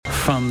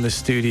From the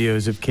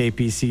studios of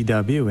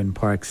KPCW in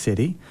Park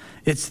City,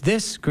 it's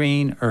This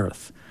Green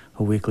Earth,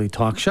 a weekly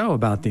talk show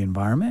about the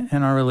environment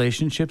and our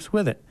relationships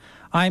with it.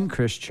 I'm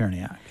Chris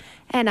Cherniak.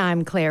 And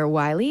I'm Claire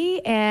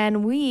Wiley,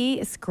 and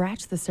we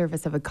scratch the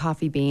surface of a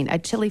coffee bean, a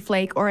chili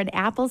flake, or an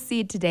apple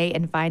seed today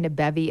and find a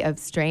bevy of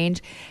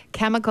strange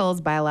chemicals,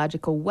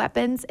 biological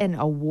weapons, and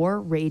a war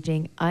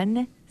raging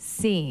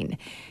unseen.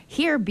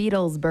 Here,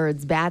 beetles,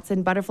 birds, bats,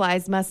 and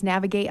butterflies must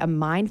navigate a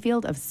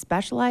minefield of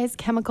specialized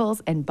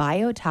chemicals and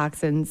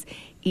biotoxins,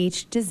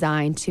 each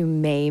designed to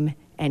maim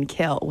and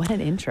kill. What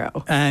an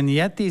intro. And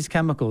yet these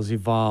chemicals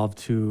evolved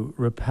to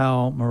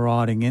repel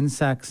marauding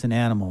insects and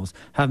animals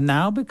have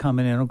now become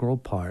an integral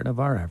part of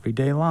our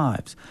everyday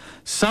lives.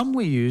 Some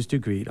we use to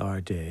greet our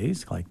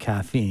days, like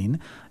caffeine,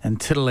 and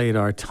titillate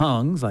our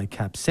tongues, like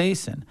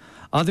capsaicin.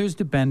 Others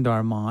to bend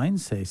our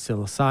minds, say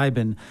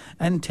psilocybin,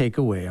 and take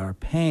away our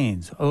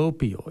pains,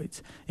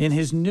 opioids. In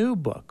his new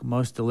book,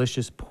 Most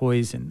Delicious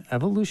Poison,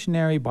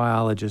 evolutionary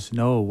biologist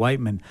Noah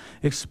Whiteman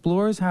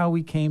explores how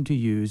we came to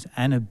use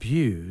and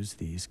abuse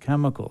these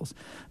chemicals,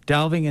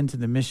 delving into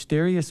the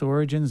mysterious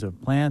origins of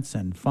plants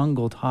and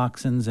fungal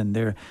toxins and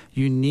their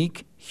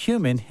unique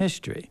human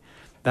history.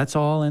 That's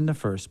all in the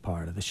first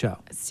part of the show.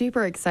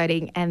 Super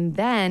exciting. And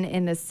then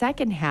in the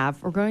second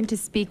half, we're going to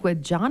speak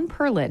with John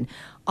Perlin,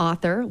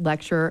 author,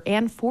 lecturer,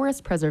 and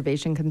forest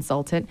preservation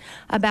consultant,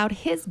 about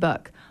his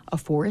book, A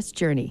Forest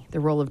Journey, The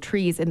Role of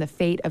Trees in the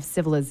Fate of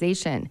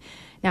Civilization.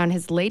 Now, in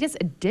his latest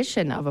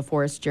edition of A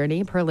Forest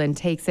Journey, Perlin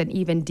takes an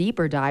even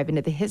deeper dive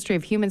into the history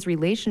of humans'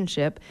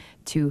 relationship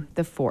to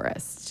the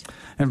forest.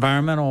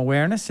 Environmental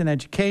awareness and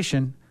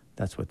education,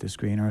 that's what This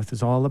Green Earth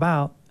is all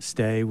about.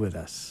 Stay with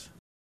us.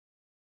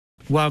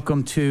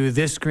 Welcome to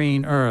This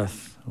Green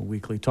Earth, a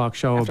weekly talk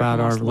show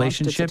about our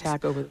relationships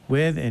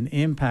with and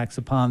impacts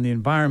upon the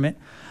environment.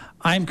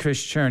 I'm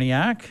Chris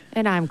Cherniak.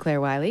 And I'm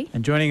Claire Wiley.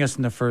 And joining us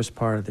in the first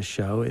part of the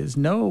show is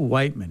Noah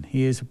Whiteman.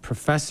 He is a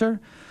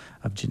professor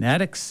of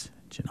genetics,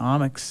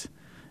 genomics,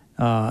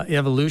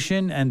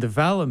 evolution, and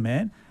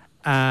development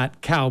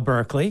at Cal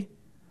Berkeley.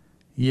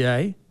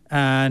 Yay.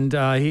 And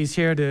he's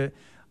here to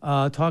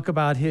talk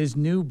about his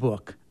new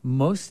book,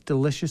 Most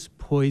Delicious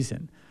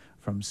Poison,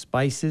 From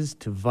Spices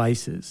to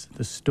Vices,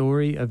 the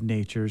Story of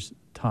Nature's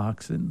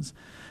Toxins.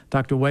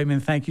 Dr.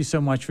 Whiteman, thank you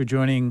so much for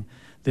joining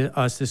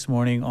us this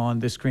morning on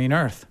This Green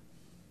Earth.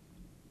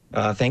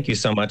 Thank you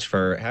so much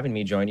for having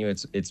me join you.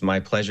 It's my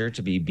pleasure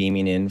to be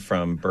beaming in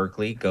from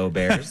Berkeley. Go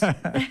Bears.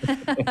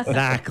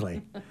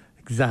 Exactly.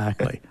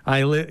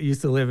 I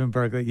used to live in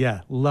Berkeley. Yeah,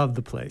 love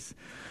the place.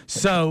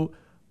 So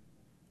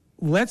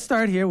let's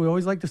start here. We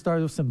always like to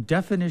start with some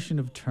definition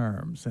of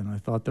terms. And I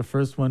thought the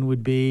first one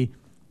would be,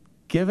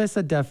 give us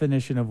a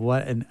definition of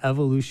what an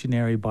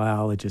evolutionary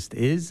biologist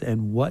is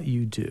and what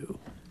you do.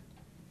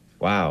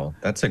 Wow,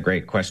 that's a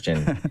great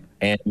question.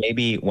 And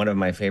maybe one of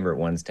my favorite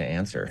ones to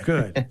answer.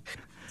 Good.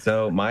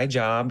 So my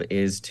job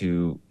is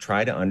to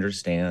try to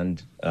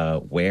understand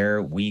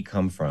where we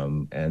come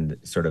from, and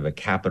sort of a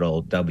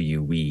capital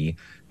W, we,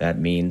 that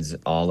means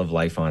all of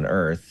life on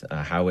Earth,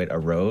 how it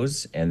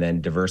arose and then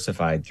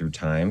diversified through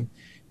time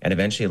and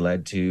eventually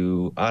led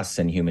to us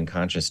and human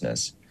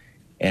consciousness.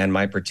 And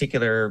my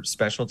particular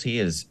specialty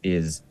is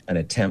an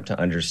attempt to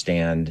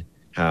understand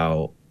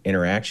how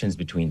interactions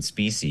between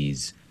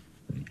species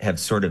have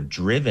sort of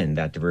driven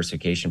that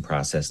diversification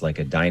process like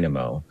a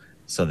dynamo,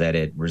 so that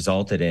it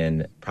resulted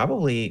in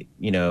probably,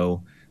 the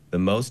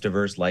most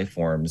diverse life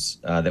forms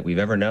that we've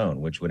ever known,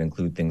 which would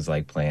include things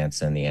like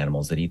plants and the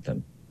animals that eat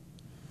them.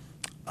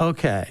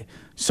 Okay.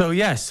 So,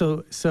 yes,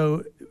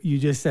 so you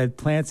just said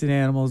plants and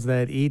animals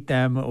that eat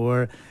them,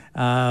 or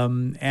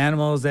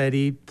animals that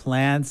eat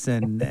plants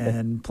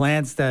and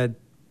plants that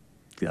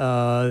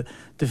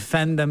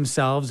defend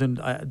themselves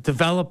and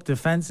develop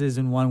defenses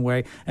in one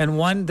way. And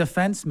one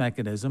defense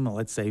mechanism,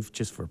 let's say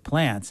just for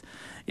plants,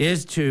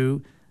 is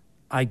to,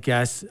 I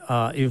guess,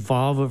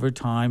 evolve over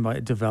time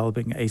by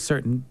developing a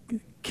certain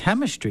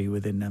chemistry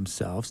within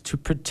themselves to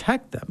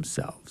protect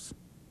themselves.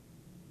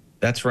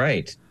 That's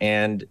right.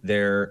 And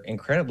they're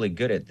incredibly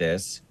good at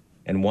this.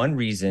 And one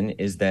reason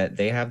is that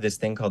they have this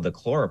thing called the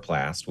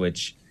chloroplast,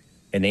 which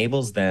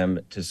enables them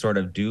to sort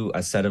of do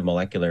a set of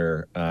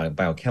molecular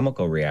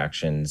biochemical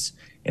reactions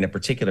in a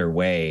particular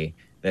way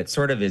that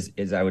sort of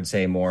is I would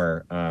say,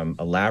 more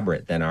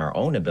elaborate than our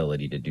own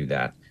ability to do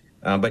that.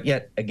 But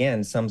yet,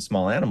 again, some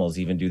small animals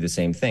even do the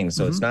same thing.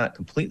 So it's not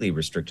completely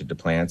restricted to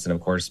plants. And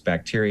of course,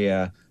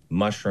 bacteria,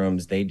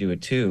 mushrooms, they do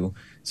it too.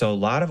 So a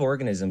lot of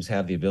organisms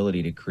have the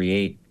ability to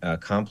create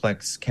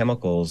complex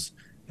chemicals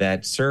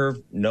that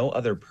serve no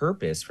other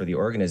purpose for the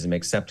organism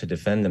except to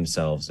defend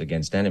themselves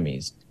against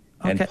enemies.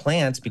 And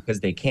plants, because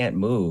they can't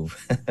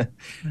move,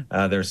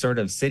 they're sort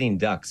of sitting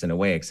ducks in a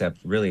way, except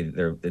really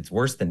it's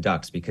worse than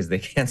ducks because they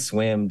can't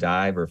swim,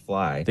 dive, or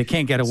fly. They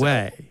can't get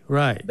away,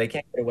 right. They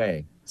can't get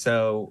away.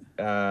 So,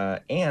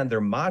 and they're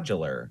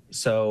modular.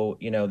 So,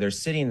 they're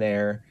sitting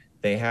there,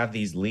 they have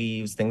these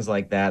leaves, things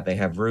like that. They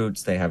have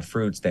roots, they have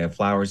fruits, they have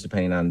flowers,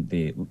 depending on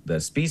the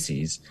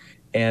species.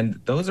 And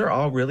those are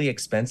all really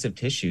expensive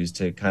tissues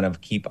to kind of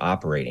keep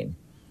operating.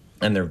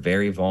 and they're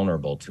very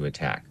vulnerable to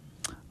attack.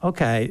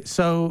 Okay,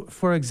 so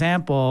for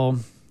example,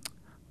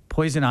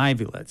 poison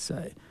ivy, let's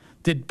say.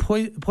 Did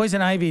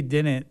poison ivy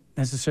didn't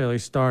necessarily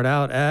start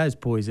out as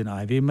poison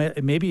ivy.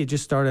 Maybe it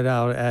just started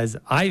out as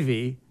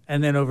ivy,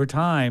 and then over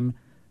time,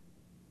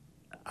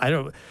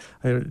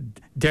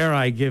 dare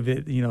I give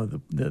it,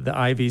 the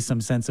ivy some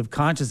sense of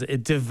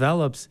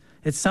consciousness.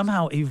 It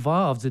somehow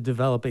evolves to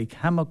develop a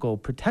chemical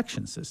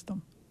protection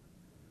system.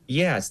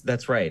 Yes,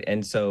 that's right.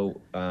 And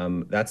so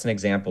that's an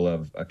example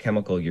of a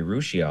chemical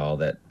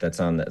urushiol that's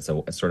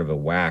a sort of a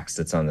wax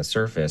that's on the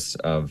surface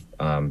of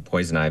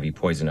poison ivy,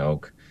 poison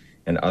oak,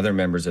 and other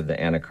members of the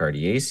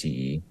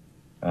Anacardiaceae.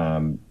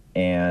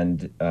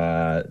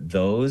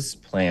 Those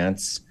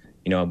plants,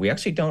 we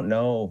actually don't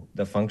know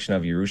the function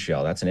of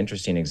urushiol. That's an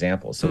interesting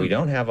example. So we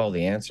don't have all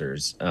the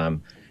answers.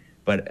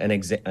 But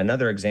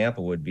another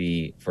example would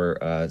be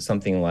for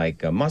something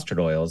like mustard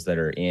oils that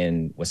are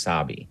in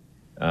wasabi.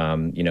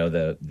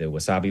 The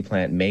wasabi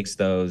plant makes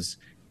those.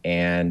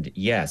 And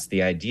yes,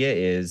 the idea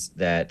is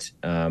that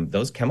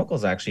those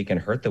chemicals actually can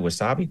hurt the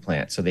wasabi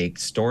plant. So they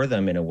store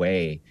them in a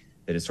way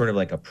that is sort of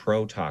like a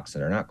protoxin.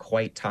 They're not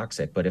quite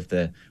toxic, but if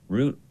the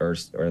root or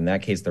in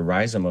that case, the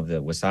rhizome of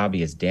the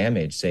wasabi is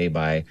damaged, say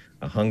by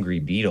a hungry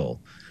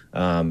beetle,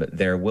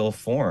 there will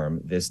form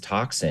this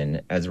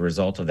toxin as a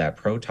result of that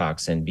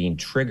protoxin being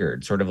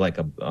triggered, sort of like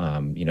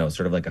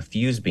a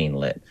fuse being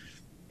lit.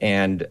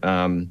 And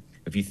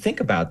if you think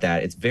about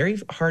that, it's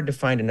very hard to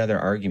find another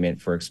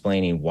argument for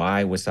explaining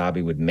why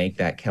wasabi would make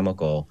that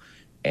chemical.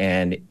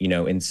 And,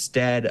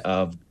 instead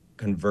of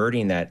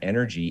converting that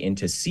energy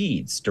into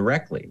seeds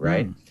directly,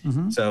 right?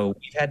 Mm-hmm. So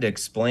we've had to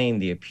explain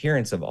the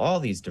appearance of all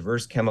these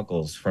diverse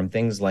chemicals, from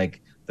things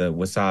like the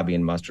wasabi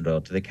and mustard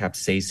oil to the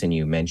capsaicin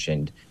you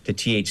mentioned, to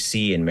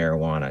THC in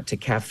marijuana, to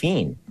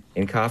caffeine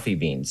in coffee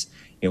beans.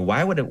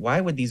 Why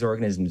would these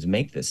organisms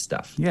make this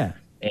stuff? Yeah.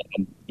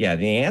 And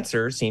the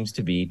answer seems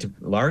to be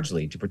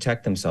largely to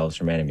protect themselves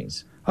from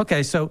enemies.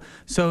 Okay, so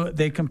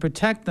they can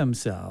protect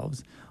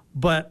themselves,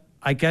 but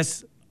I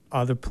guess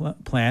other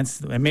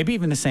plants, and maybe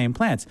even the same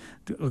plants,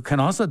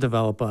 can also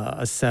develop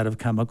a set of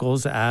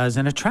chemicals as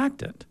an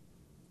attractant.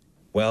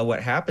 Well,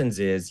 what happens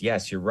is,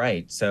 yes, you're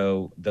right.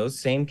 So those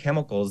same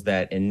chemicals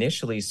that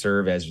initially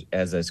serve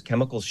as a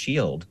chemical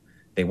shield,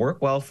 they work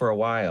well for a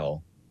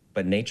while,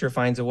 but nature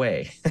finds a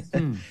way.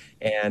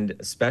 And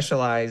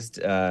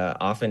specialized,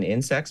 often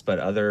insects, but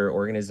other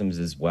organisms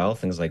as well,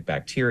 things like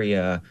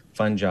bacteria,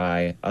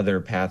 fungi,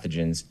 other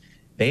pathogens,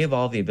 they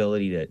evolve the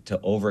ability to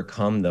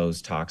overcome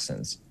those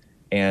toxins.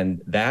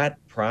 And that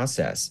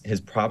process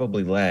has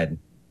probably led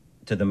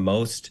to the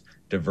most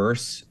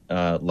diverse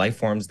life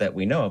forms that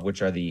we know of,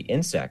 which are the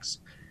insects.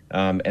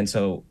 And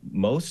so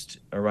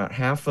around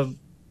half of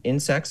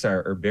insects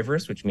are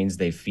herbivorous, which means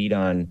they feed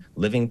on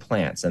living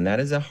plants. And that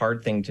is a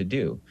hard thing to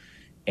do.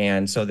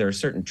 And so there are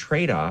certain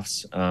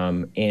trade-offs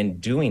in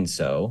doing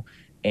so.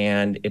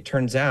 And it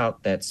turns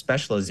out that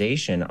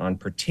specialization on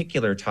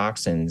particular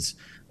toxins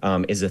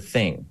is a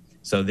thing.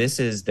 So this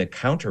is the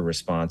counter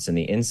response in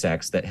the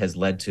insects that has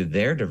led to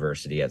their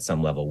diversity at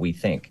some level, we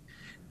think.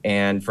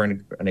 And for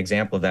an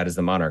example of that is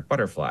the monarch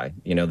butterfly.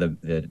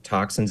 The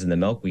toxins in the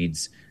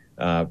milkweeds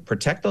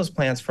protect those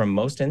plants from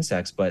most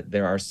insects, but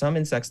there are some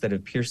insects that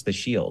have pierced the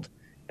shield,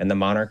 and the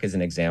monarch is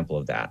an example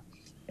of that.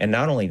 And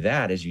not only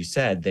that, as you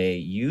said, they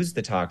use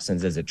the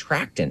toxins as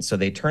attractants, so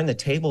they turn the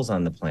tables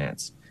on the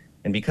plants.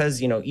 And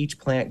because, each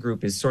plant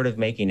group is sort of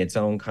making its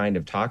own kind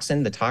of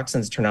toxin, the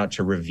toxins turn out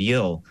to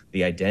reveal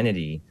the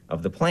identity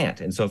of the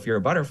plant. And so if you're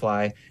a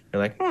butterfly,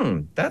 you're like,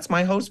 that's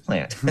my host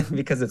plant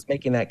because it's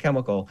making that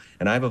chemical,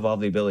 and I've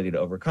evolved the ability to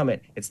overcome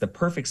it. It's the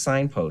perfect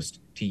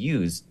signpost to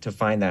use to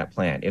find that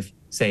plant. If,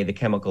 say, the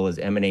chemical is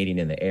emanating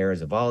in the air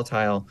as a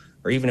volatile,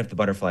 or even if the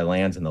butterfly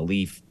lands in the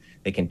leaf,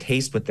 they can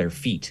taste with their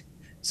feet.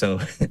 So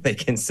they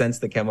can sense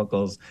the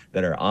chemicals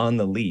that are on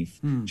the leaf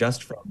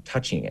just from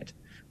touching it,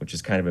 which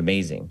is kind of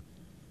amazing.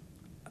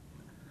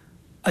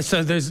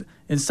 So there's,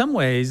 in some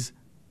ways,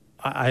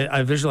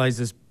 I visualize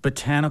this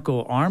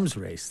botanical arms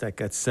race that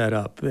gets set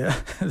up,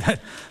 that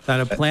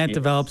a plant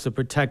develops a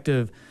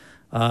protective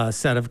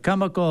set of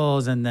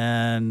chemicals, and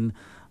then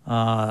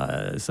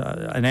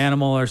an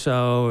animal or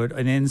so,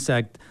 an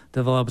insect,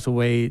 develops a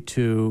way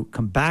to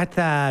combat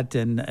that,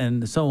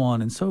 and so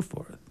on and so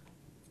forth.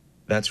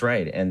 That's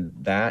right. And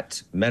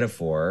that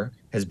metaphor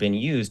has been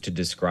used to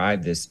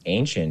describe this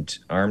ancient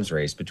arms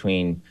race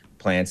between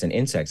plants and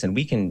insects. And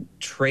we can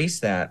trace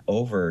that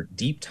over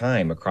deep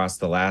time across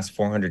the last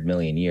 400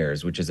 million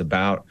years, which is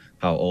about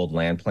how old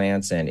land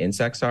plants and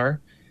insects are.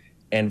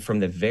 And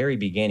from the very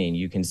beginning,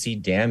 you can see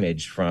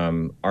damage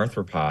from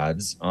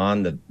arthropods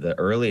on the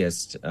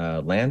earliest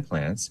land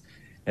plants.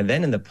 And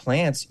then in the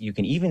plants, you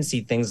can even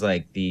see things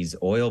like these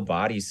oil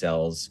body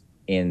cells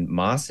in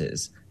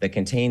mosses that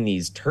contain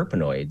these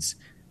terpenoids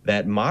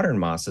that modern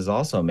mosses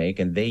also make,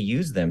 and they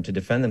use them to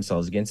defend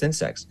themselves against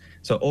insects.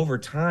 So over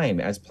time,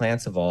 as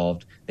plants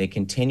evolved, they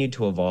continued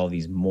to evolve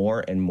these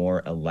more and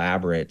more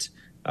elaborate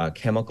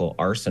chemical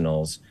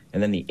arsenals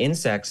And then the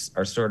insects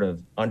are sort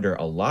of under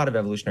a lot of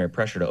evolutionary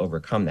pressure to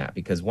overcome that,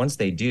 because once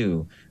they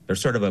do,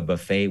 there's sort of a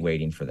buffet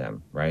waiting for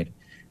them, right?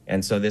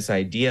 And so this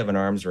idea of an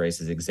arms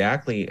race is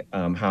exactly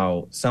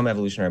how some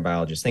evolutionary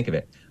biologists think of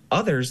it.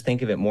 Others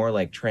think of it more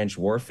like trench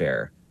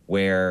warfare,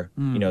 where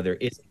there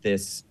is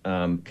this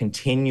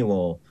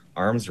continual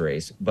arms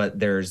race, but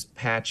there's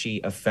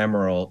patchy,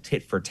 ephemeral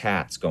tit for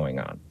tats going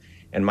on.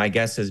 And my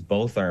guess is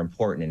both are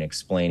important in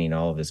explaining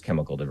all of this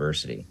chemical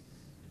diversity.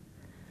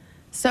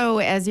 So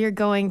as you're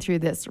going through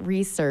this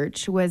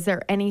research, was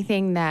there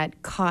anything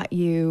that caught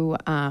you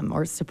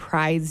or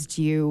surprised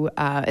you,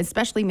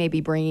 especially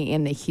maybe bringing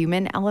in the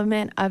human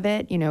element of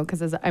it?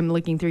 Because as I'm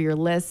looking through your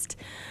list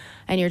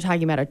and you're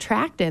talking about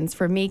attractants,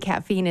 for me,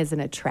 caffeine is an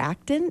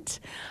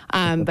attractant,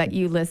 but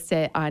you list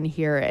it on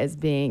here as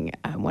being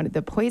one of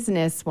the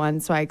poisonous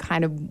ones. So I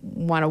kind of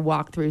want to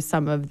walk through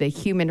some of the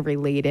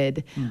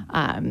human-related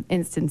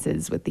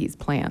instances with these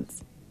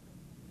plants.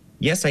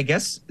 Yes, I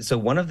guess. So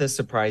one of the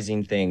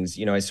surprising things,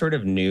 I sort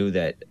of knew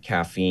that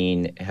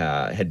caffeine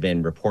had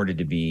been reported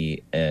to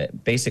be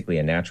basically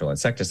a natural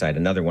insecticide,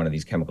 another one of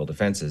these chemical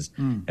defenses.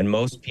 And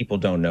most people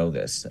don't know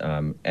this.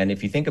 And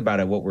if you think about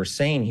it, what we're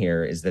saying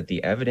here is that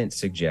the evidence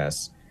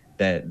suggests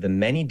that the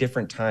many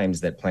different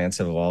times that plants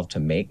have evolved to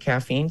make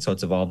caffeine, so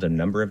it's evolved a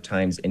number of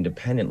times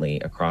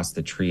independently across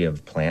the tree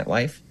of plant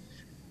life,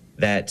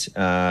 that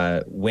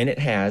when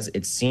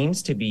it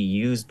seems to be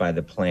used by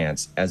the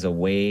plants as a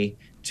way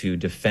to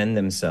defend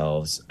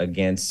themselves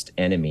against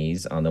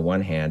enemies on the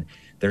one hand.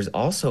 There's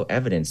also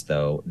evidence,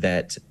 though,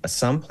 that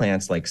some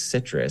plants like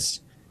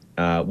citrus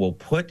will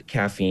put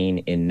caffeine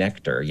in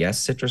nectar. Yes,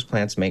 citrus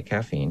plants make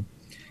caffeine,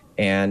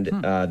 and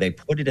they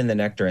put it in the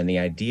nectar, and the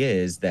idea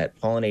is that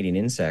pollinating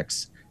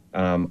insects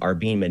are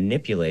being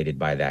manipulated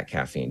by that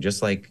caffeine,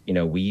 just like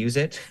we use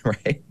it,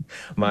 right?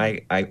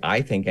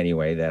 I think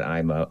anyway that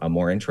I'm a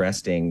more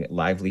interesting,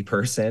 lively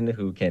person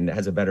who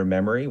has a better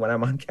memory when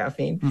I'm on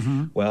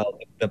caffeine. Well,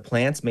 the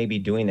plants may be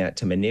doing that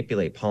to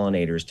manipulate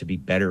pollinators to be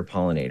better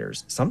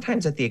pollinators,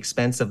 sometimes at the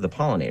expense of the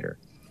pollinator.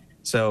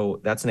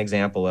 So that's an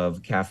example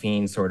of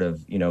caffeine sort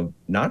of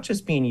not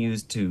just being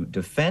used to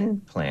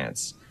defend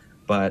plants,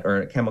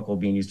 or a chemical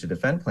being used to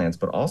defend plants,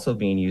 but also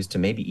being used to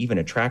maybe even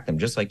attract them,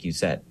 just like you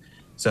said.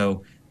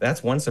 So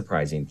that's one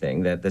surprising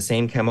thing, that the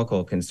same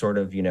chemical can sort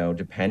of,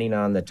 depending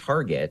on the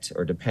target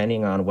or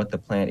depending on what the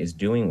plant is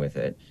doing with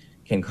it,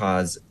 can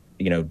cause,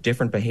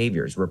 different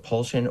behaviors,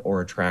 repulsion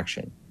or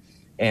attraction.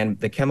 And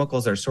the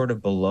chemicals are sort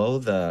of below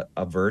the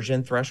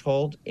aversion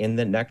threshold in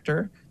the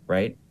nectar,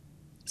 right?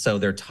 So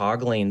they're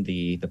toggling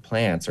the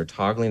plants or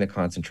toggling the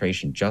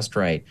concentration just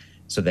right,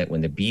 so that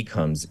when the bee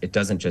comes, it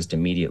doesn't just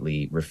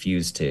immediately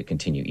refuse to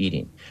continue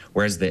eating.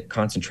 Whereas the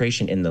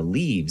concentration in the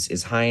leaves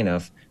is high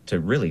enough to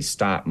really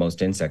stop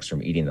most insects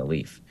from eating the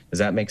leaf. Does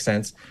that make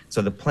sense?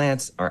 So the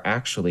plants are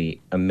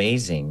actually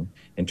amazing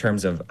in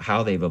terms of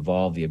how they've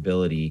evolved the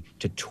ability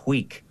to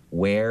tweak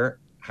where,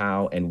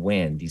 how, and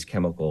when these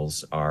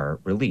chemicals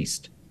are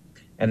released.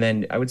 And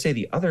then I would say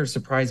the other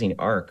surprising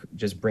arc,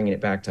 just bringing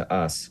it back to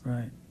us,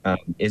 Right.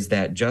 Is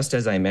that just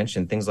as I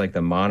mentioned, things like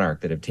the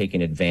monarch that have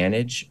taken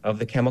advantage of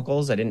the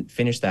chemicals, I didn't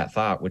finish that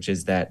thought, which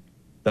is that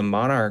the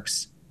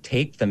monarchs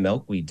take the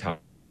milkweed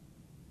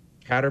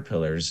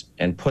caterpillars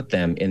and put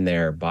them in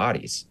their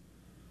bodies.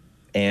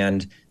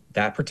 And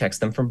that protects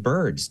them from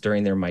birds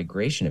during their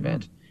migration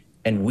event.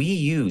 And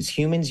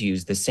humans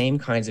use the same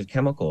kinds of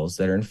chemicals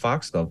that are in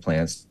foxglove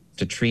plants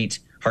to treat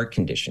heart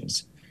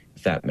conditions,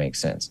 if that makes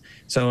sense.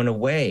 So in a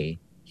way,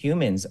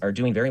 humans are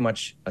doing very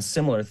much a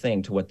similar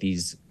thing to what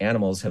these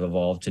animals have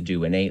evolved to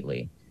do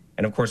innately.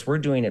 And of course, we're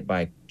doing it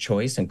by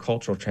choice and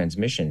cultural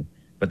transmission.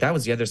 But that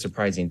was the other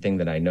surprising thing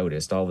that I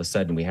noticed. All of a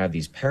sudden, we have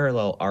these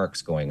parallel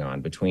arcs going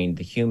on between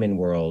the human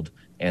world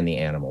and the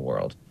animal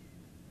world.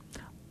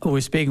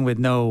 We're speaking with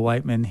Noah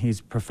Whiteman.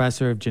 He's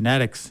professor of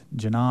genetics,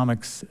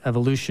 genomics,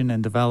 evolution,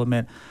 and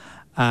development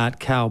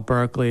at Cal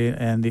Berkeley,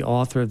 and the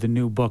author of the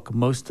new book,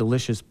 Most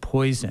Delicious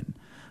Poison,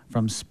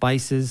 From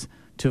Spices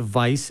to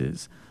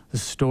Vices, the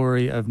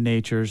story of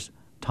nature's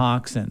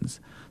toxins.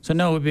 So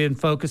no, we've been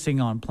focusing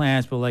on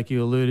plants, but like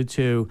you alluded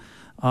to,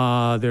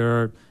 there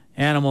are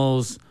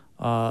animals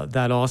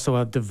that also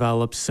have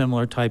developed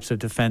similar types of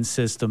defense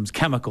systems,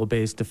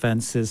 chemical-based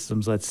defense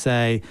systems, let's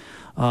say,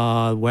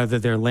 whether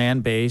they're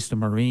land-based or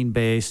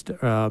marine-based.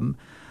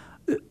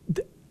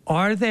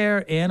 Are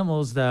there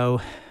animals,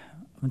 though,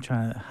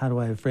 how do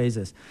I phrase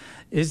this?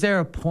 Is there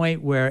a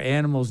point where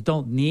animals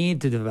don't need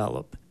to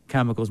develop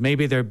chemicals?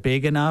 Maybe they're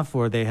big enough,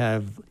 or they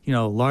have,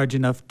 large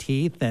enough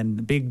teeth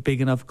and big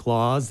enough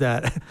claws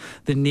that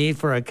the need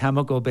for a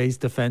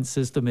chemical-based defense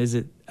system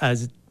is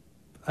as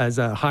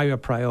a higher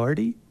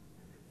priority?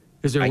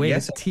 Is there a way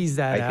to tease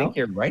that out? I think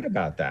you're right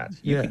about that.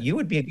 You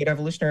would be a good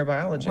evolutionary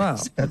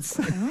biologist.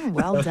 Wow.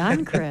 Well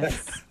done,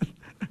 Chris.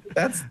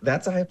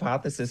 That's a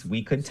hypothesis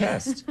we could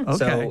test. Okay.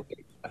 So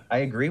I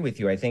agree with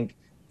you. I think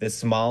the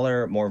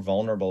smaller, more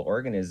vulnerable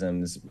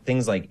organisms,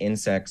 things like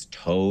insects,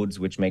 toads,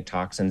 which make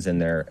toxins in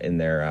their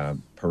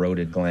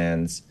parotid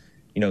glands,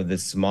 the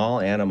small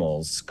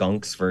animals,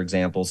 skunks, for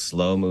example,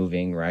 slow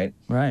moving, right?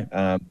 Right.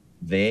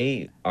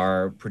 they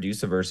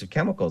produce aversive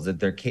chemicals, that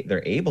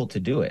they're able to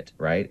do it,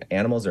 right?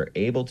 Animals are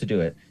able to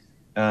do it.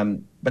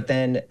 But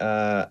then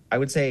I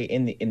would say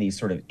in the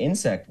sort of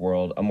insect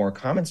world, a more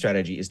common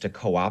strategy is to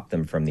co-opt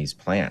them from these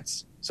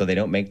plants. So they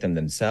don't make them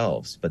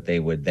themselves, but they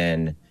would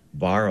then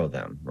borrow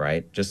them,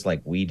 right? Just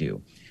like we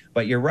do.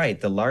 But you're right,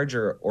 the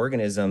larger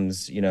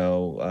organisms,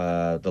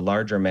 the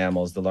larger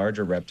mammals, the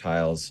larger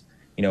reptiles,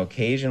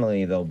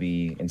 occasionally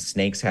and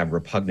snakes have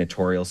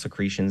repugnatorial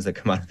secretions that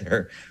come out of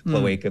their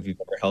cloaca. If you've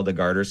ever held a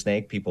garter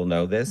snake, people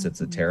know this. It's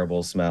a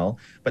terrible smell.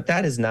 But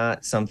that is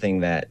not something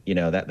that,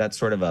 that's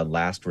sort of a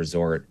last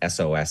resort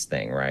SOS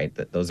thing, right?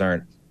 That those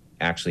aren't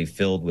actually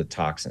filled with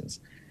toxins.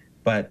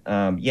 But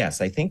yes,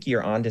 I think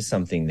you're onto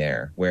something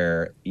there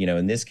where,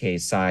 in this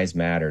case, size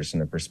matters from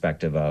the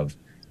perspective of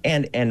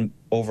and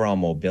overall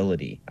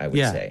mobility, I would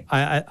say.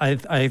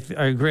 I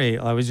agree.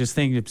 I was just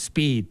thinking of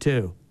speed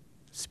too.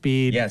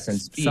 Speed. Yes, and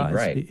speed, size,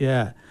 right.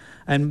 Yeah.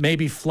 And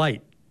maybe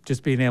flight,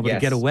 just being able to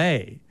get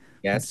away.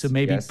 Yes. So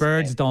maybe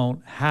birds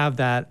don't have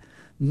that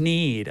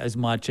need as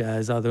much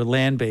as other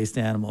land-based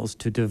animals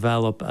to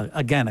develop,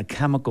 a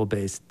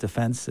chemical-based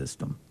defense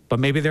system. But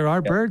maybe there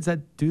are birds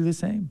that do the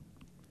same.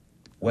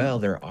 Well,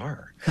 there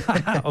are.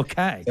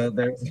 Okay.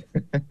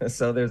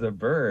 So there's a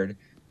bird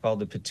called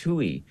the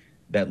patui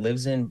that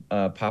lives in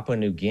Papua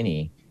New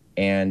Guinea.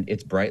 And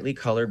it's brightly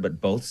colored,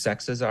 but both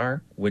sexes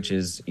are, which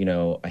is,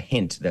 a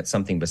hint that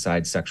something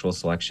besides sexual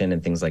selection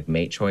and things like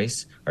mate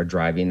choice are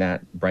driving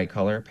that bright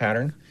color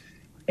pattern.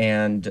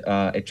 And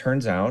it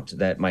turns out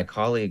that my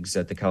colleagues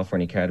at the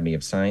California Academy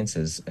of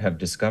Sciences have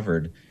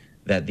discovered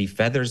that the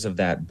feathers of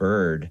that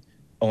bird,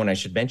 and I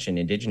should mention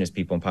indigenous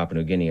people in Papua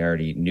New Guinea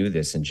already knew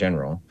this in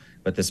general,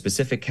 but the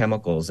specific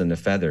chemicals in the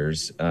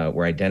feathers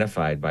were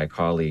identified by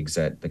colleagues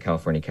at the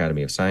California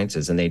Academy of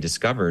Sciences, and they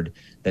discovered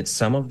that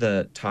some of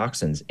the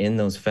toxins in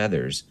those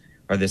feathers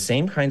are the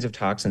same kinds of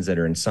toxins that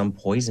are in some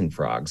poison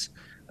frogs.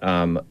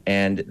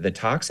 And the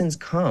toxins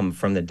come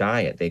from the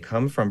diet. They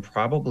come from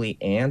probably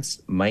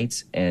ants,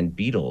 mites, and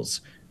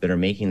beetles that are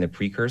making the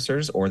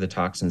precursors or the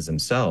toxins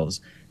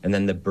themselves. And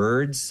then the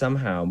birds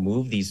somehow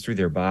move these through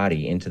their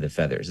body into the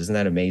feathers. Isn't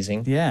that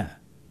amazing? Yeah.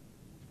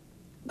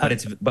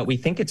 But we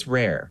think it's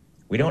rare.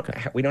 We don't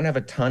have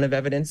a ton of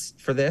evidence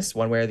for this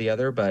one way or the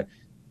other, but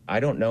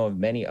I don't know of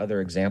many other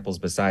examples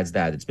besides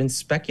that. It's been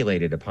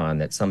speculated upon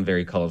that some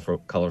very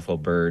colorful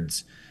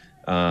birds,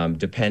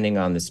 depending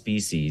on the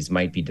species,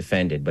 might be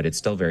defended, but it's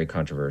still very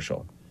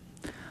controversial.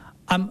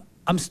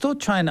 I'm still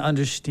trying to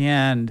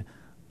understand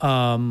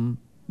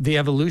the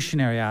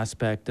evolutionary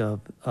aspect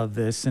of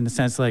this, in the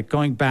sense, like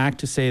going back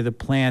to, say, the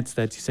plants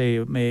that you say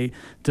may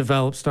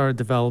start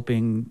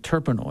developing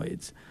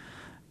terpenoids.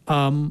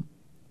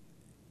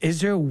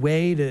 Is there a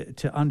way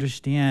to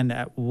understand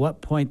at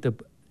what point a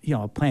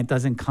plant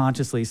doesn't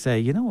consciously say,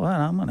 you know what,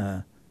 I'm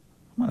gonna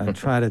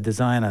try to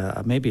design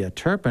maybe a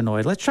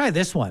terpenoid. Let's try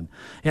this one,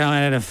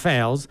 and it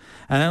fails,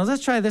 and then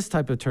let's try this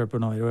type of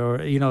terpenoid,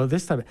 or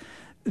this type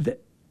of.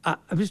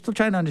 I'm still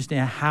trying to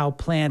understand how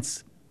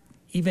plants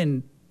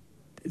even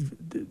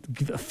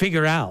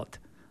figure out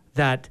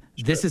that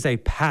this is a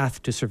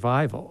path to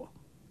survival.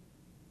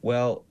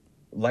 Well,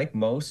 like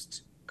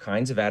most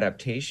kinds of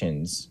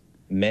adaptations,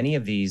 many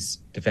of these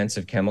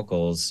defensive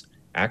chemicals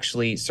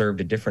actually served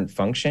a different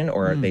function,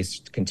 or they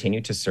continue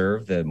to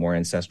serve the more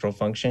ancestral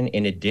function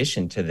in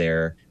addition to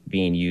their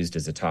being used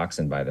as a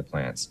toxin by the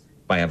plants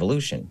by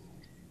evolution.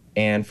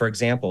 And for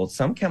example,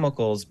 some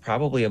chemicals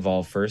probably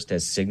evolved first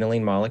as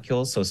signaling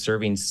molecules, so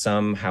serving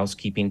some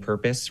housekeeping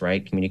purpose,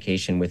 right?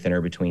 Communication within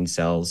or between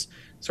cells,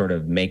 sort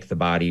of make the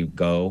body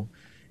go.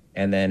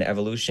 And then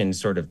evolution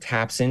sort of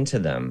taps into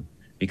them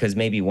because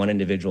maybe one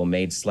individual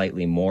made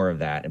slightly more of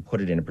that and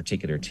put it in a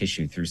particular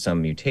tissue through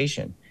some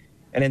mutation.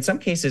 And in some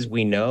cases,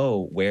 we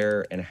know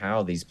where and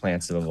how these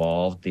plants have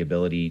evolved, the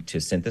ability to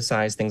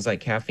synthesize things like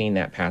caffeine.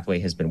 That pathway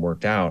has been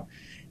worked out.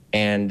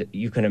 And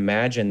you can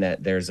imagine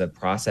that there's a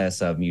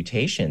process of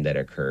mutation that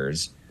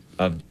occurs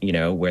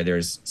where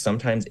there's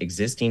sometimes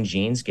existing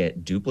genes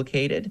get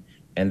duplicated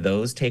and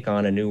those take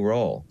on a new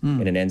role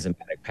in an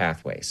enzymatic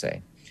pathway,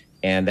 say.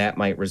 And that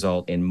might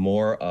result in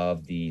more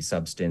of the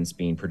substance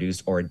being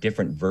produced or a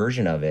different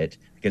version of it,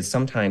 because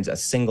sometimes a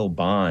single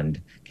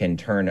bond can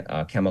turn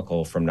a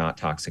chemical from not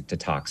toxic to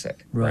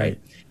toxic, right?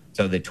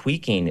 So the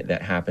tweaking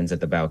that happens at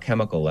the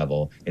biochemical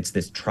level, it's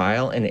this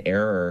trial and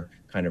error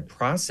kind of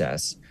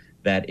process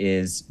that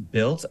is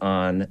built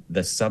on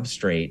the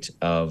substrate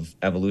of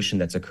evolution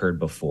that's occurred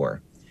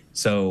before.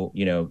 So,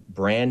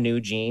 brand new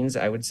genes,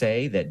 I would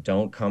say, that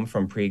don't come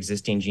from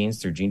pre-existing genes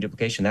through gene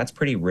duplication, that's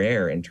pretty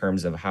rare in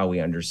terms of how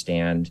we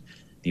understand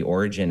the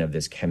origin of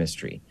this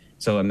chemistry.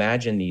 So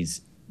imagine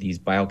these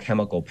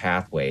biochemical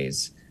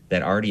pathways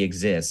that already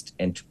exist,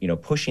 and,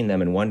 pushing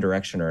them in one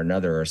direction or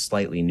another, or a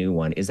slightly new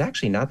one, is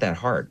actually not that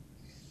hard,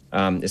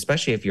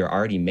 especially if you're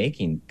already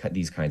making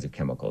these kinds of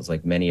chemicals,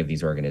 like many of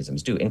these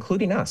organisms do,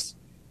 including us.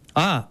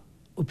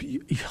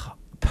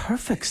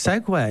 Perfect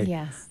segue,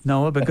 yes,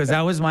 Noah, because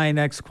that was my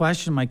next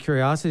question, my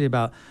curiosity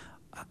about,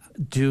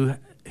 have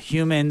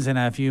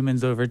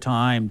humans over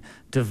time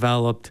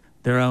developed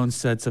their own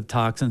sets of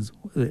toxins?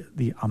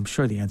 I'm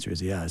sure the answer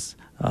is yes.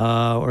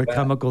 Or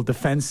chemical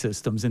defense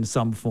systems in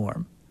some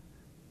form.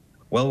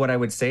 Well, what I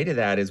would say to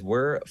that is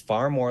we're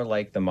far more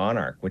like the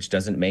monarch, which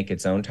doesn't make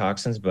its own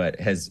toxins, but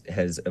has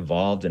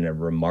evolved in a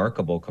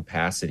remarkable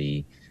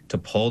capacity to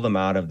pull them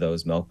out of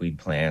those milkweed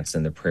plants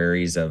and the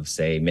prairies of,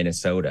 say,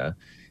 Minnesota,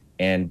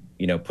 and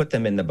put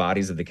them in the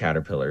bodies of the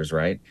caterpillars,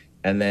 right?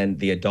 And then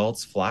the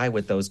adults fly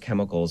with those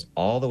chemicals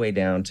all the way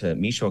down to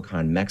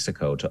Michoacan,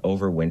 Mexico, to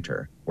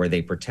overwinter, where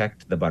they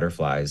protect the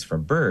butterflies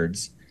from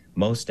birds,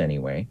 most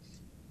anyway.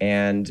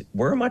 And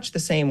we're much the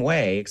same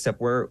way,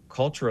 except we're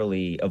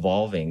culturally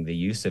evolving the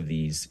use of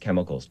these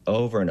chemicals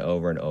over and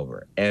over and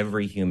over.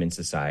 Every human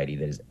society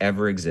that has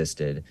ever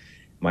existed,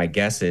 my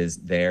guess is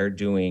they're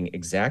doing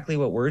exactly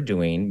what we're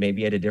doing,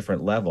 maybe at a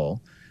different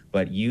level,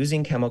 but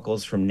using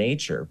chemicals from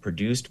nature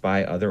produced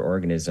by other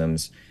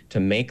organisms to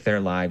make their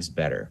lives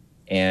better,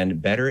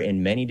 and better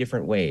in many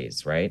different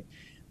ways, right?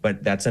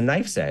 But that's a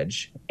knife's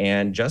edge.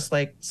 And just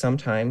like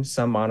sometimes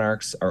some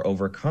monarchs are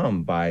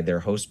overcome by their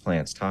host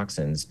plant's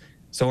toxins,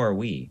 so are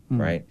we,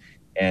 right?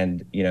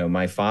 And,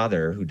 my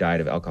father, who died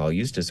of alcohol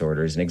use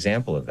disorder, is an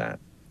example of that.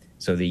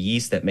 So the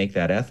yeast that make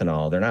that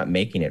ethanol, they're not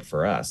making it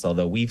for us,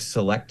 although we've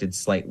selected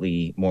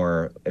slightly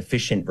more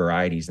efficient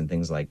varieties and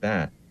things like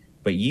that.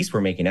 But yeast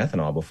were making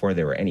ethanol before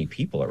there were any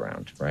people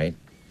around, right?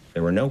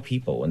 There were no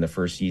people when the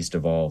first yeast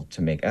evolved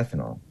to make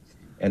ethanol.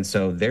 And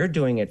so they're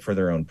doing it for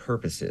their own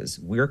purposes.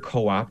 We're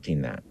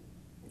co-opting that.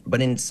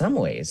 But in some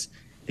ways,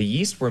 the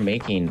yeast were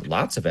making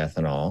lots of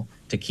ethanol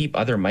to keep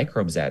other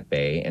microbes at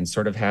bay and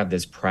sort of have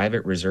this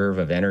private reserve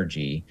of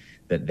energy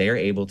that they're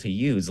able to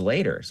use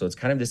later. So it's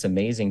kind of this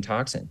amazing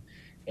toxin.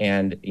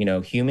 And,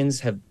 humans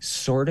have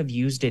sort of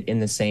used it in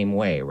the same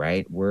way,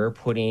 right? We're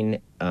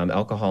putting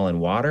alcohol in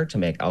water to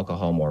make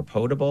alcohol more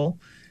potable.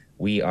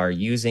 We are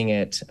using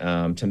it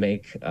to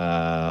make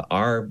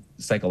our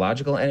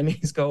psychological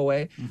enemies go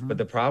away. Mm-hmm. But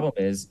the problem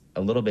is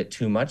a little bit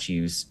too much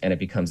use and it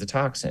becomes a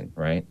toxin,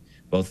 right?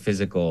 Both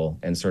physical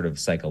and sort of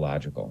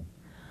psychological.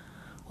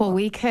 Well,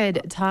 we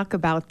could talk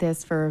about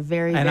this for a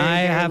very,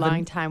 very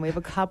long time. We have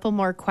a couple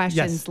more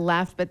questions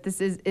left, but this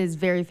is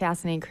very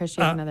fascinating. Chris,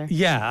 you have another.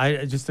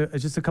 Yeah, just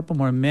a couple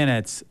more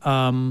minutes.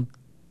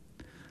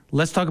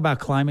 Let's talk about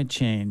climate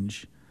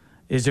change.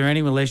 Is there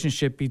any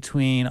relationship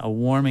between a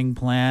warming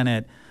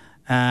planet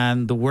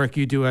and the work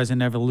you do as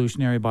an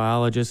evolutionary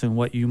biologist and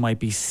what you might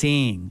be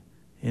seeing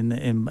in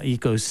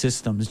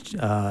ecosystems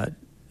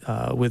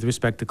with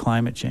respect to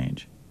climate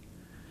change?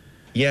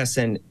 Yes,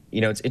 and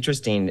it's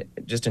interesting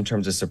just in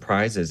terms of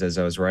surprises. As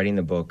I was writing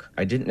the book,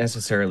 I didn't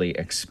necessarily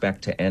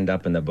expect to end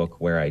up in the book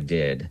where I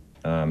did.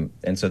 And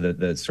so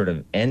the sort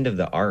of end of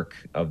the arc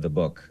of the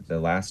book, the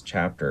last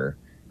chapter,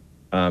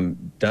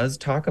 does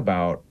talk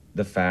about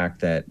the fact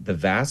that the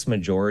vast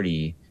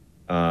majority,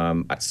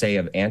 say,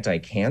 of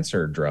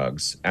anti-cancer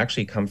drugs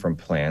actually come from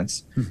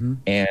plants,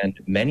 and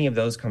many of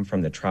those come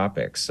from the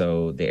tropics.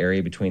 So the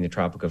area between the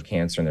Tropic of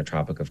Cancer and the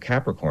Tropic of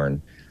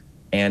Capricorn.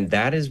 And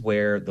that is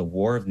where the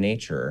war of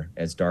nature,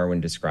 as Darwin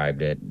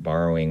described it,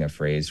 borrowing a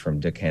phrase from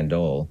de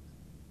Candolle,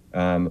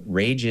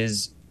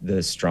 rages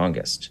the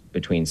strongest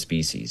between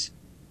species.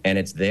 And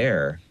it's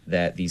there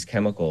that these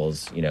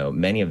chemicals,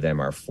 many of them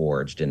are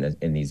forged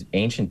in these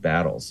ancient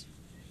battles.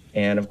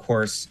 And of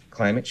course,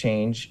 climate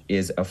change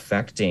is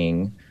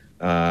affecting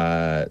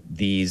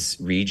these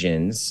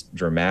regions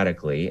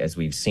dramatically, as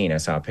we've seen. I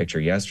saw a picture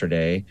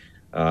yesterday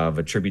of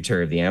a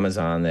tributary of the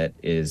Amazon that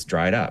is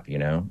dried up,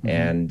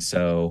 And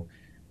so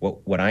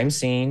what I'm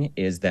seeing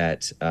is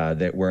that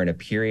we're in a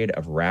period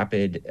of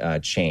rapid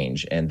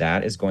change, and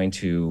that is going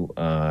to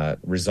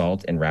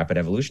result in rapid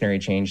evolutionary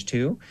change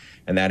too,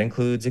 and that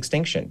includes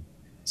extinction.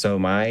 So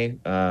my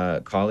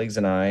colleagues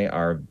and I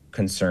are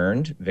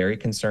concerned, very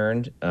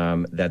concerned,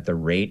 that the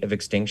rate of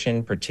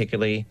extinction,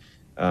 particularly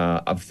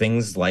of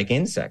things like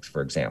insects,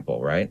 for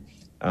example, right,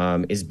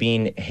 is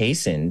being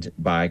hastened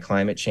by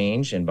climate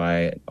change and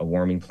by a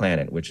warming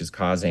planet, which is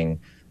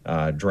causing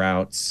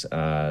droughts,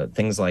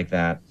 things like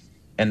that.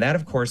 And that,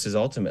 of course, is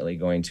ultimately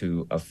going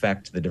to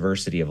affect the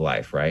diversity of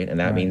life, right? And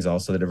that means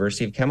also the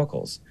diversity of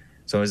chemicals.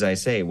 So as I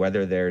say,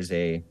 whether there's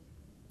a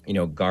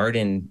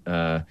garden,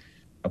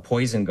 a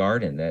poison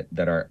garden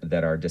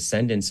that our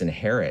descendants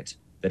inherit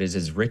that is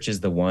as rich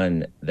as the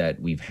one that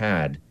we've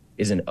had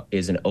is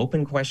an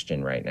open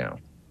question right now.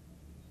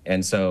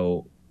 And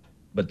so,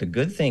 but the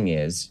good thing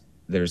is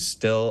there's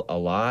still a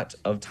lot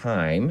of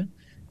time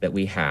that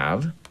we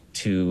have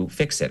to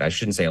fix it. I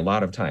shouldn't say a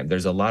lot of time.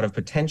 There's a lot of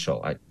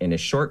potential in a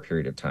short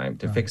period of time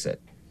to fix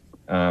it,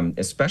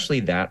 especially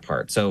that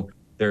part. So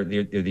there are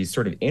these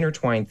sort of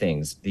intertwined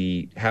things: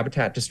 the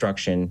habitat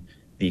destruction,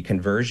 the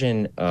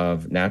conversion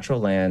of natural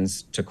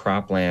lands to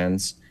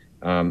croplands,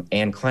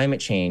 and climate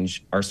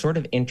change are sort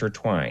of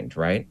intertwined,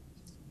 right?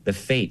 The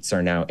fates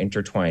are now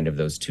intertwined of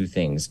those two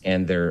things,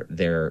 and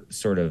they're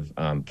sort of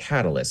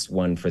catalysts,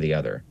 one for the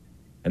other.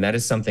 And that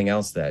is something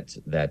else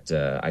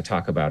that I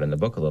talk about in the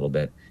book a little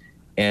bit.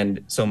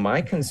 And so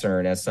my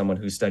concern as someone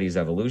who studies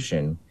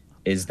evolution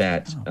is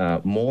that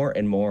more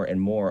and more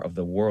and more of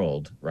the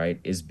world, right,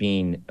 is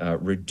being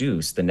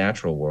reduced. The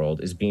natural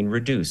world is being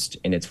reduced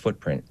in its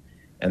footprint,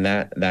 and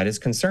that is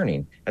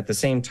concerning. At the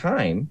same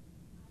time,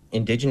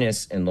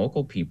 indigenous and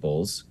local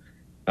peoples,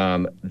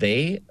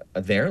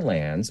 their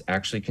lands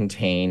actually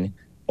contain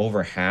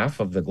over half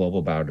of the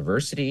global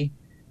biodiversity,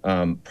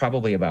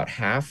 probably about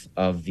half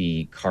of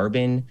the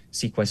carbon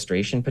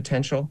sequestration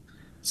potential.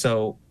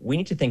 So we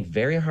need to think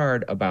very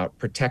hard about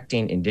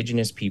protecting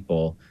indigenous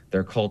people,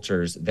 their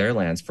cultures, their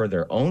lands for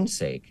their own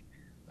sake.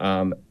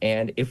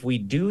 And if we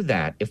do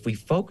that, if we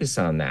focus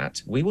on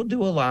that, we will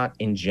do a lot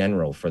in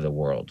general for the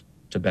world,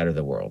 to better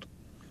the world.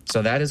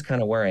 So that is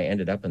kind of where I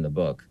ended up in the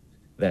book,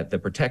 that the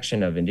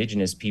protection of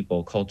indigenous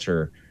people,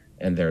 culture,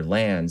 and their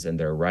lands and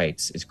their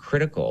rights is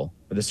critical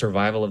for the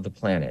survival of the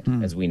planet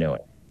as we know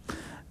it.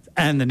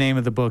 And the name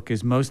of the book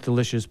is Most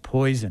Delicious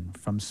Poison,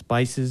 From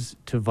Spices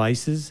to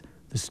Vices,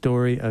 the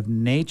Story of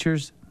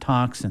Nature's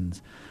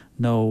Toxins.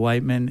 Noah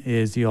Whiteman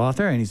is the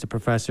author, and he's a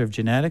professor of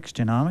genetics,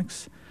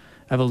 genomics,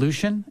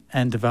 evolution,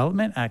 and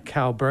development at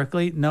Cal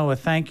Berkeley. Noah,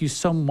 thank you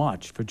so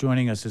much for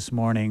joining us this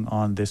morning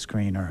on This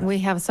Green Earth. We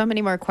have so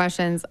many more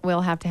questions.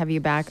 We'll have to have you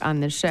back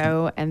on the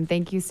show, and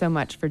thank you so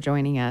much for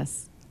joining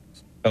us.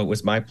 Oh, it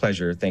was my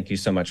pleasure. Thank you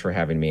so much for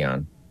having me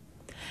on.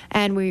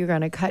 And we're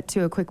going to cut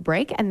to a quick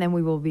break, and then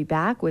we will be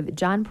back with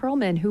John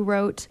Perlin, who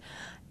wrote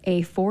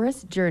A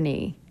Forest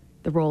Journey,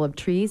 the Role of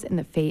Trees and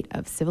the Fate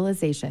of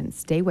Civilization.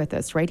 Stay with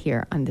us right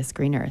here on This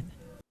Green Earth.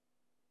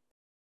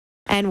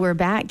 And we're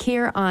back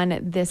here on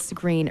This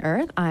Green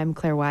Earth. I'm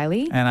Claire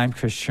Wiley. And I'm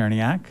Chris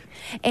Cherniak.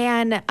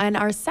 And on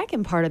our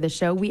second part of the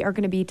show, we are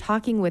going to be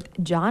talking with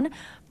John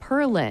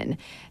Perlin.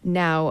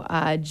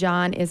 Now,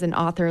 John is an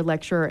author,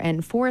 lecturer,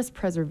 and forest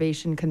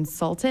preservation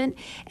consultant.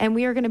 And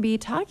we are going to be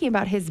talking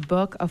about his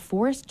book, A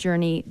Forest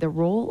Journey, the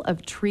Role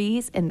of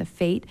Trees and the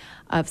Fate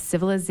of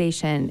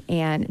Civilization.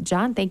 And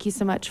John, thank you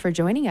so much for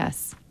joining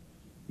us.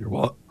 You're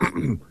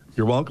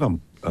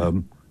welcome.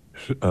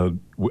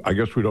 I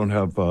guess we don't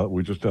have,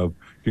 we just have,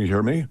 can you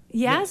hear me?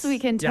 Yes, we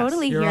can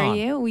totally hear on.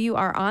 you. You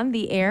are on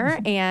the air.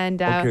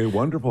 And Okay,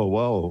 wonderful.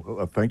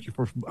 Well, thank you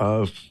for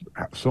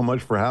so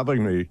much for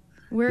having me.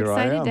 we're Here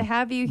I excited am. to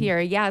have you here.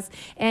 Yes.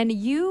 And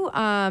you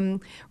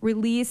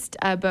released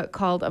a book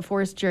called A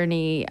Forest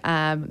Journey,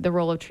 The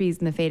Role of Trees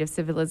and the Fate of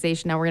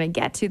Civilization. Now, we're going to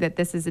get to that.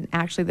 This isn't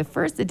actually the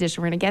first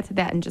edition. We're going to get to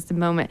that in just a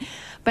moment.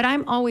 But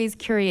I'm always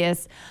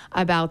curious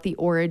about the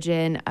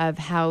origin of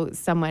how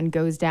someone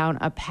goes down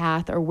a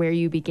path or where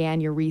you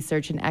began your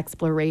research and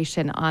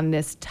exploration on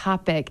this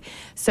topic.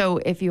 So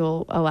if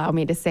you'll allow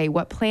me to say,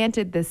 what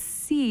planted the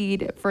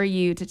seed for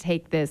you to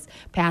take this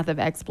path of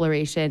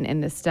exploration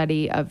in the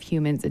study of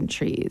humans and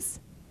trees?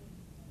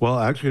 Well,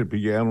 actually, it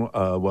began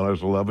when I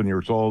was 11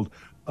 years old,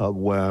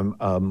 when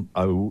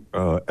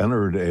I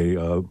entered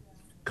a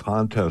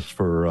contest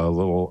for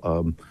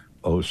little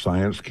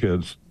science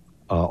kids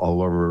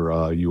all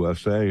over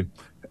USA,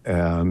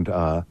 and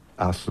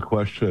asked the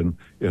question,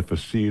 if a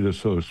seed is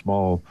so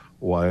small,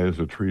 why is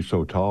a tree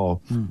so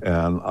tall?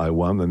 And I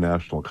won the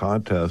national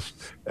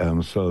contest,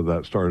 and so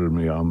that started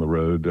me on the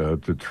road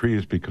to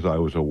trees, because I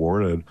was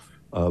awarded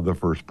the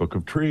first book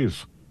of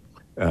trees.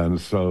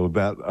 And so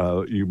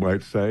that, you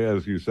might say,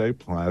 as you say,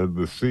 planted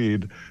the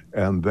seed.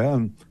 And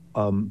then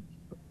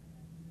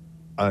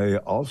I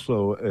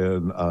also,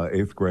 in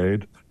 8th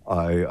grade,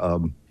 I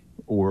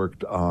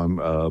worked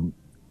on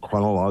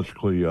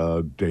chronologically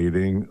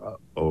dating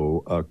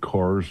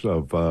cores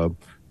of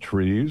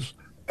trees.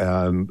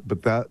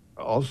 But that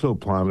also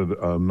planted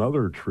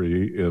another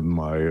tree in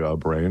my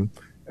brain.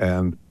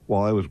 And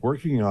while I was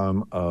working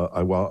on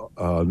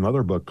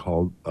another book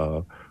called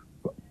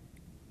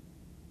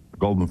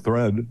Golden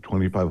Thread,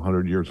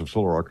 2,500 Years of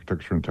Solar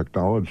Architecture and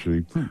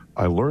Technology,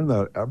 I learned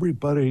that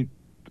everybody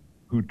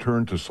who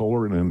turned to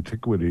solar in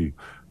antiquity,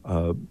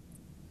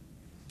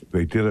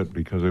 they did it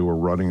because they were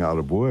running out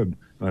of wood.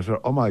 And I said,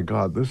 oh my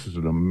God, this is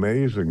an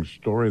amazing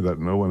story that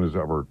no one has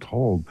ever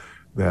told,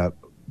 that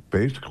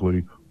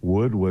basically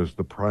wood was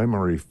the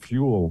primary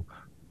fuel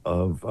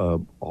of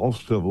all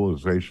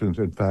civilizations.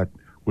 In fact,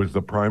 was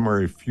the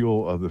primary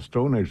fuel of the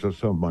Stone Age. That's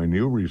some of my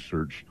new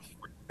research.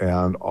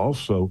 And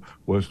also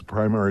was the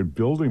primary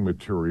building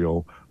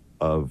material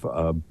of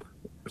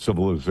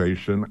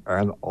civilization,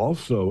 and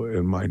also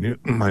in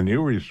my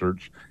new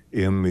research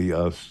in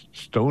the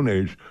Stone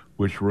Age,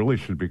 which really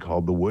should be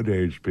called the Wood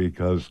Age,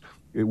 because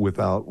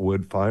without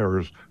wood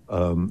fires,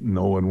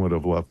 no one would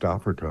have left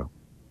Africa.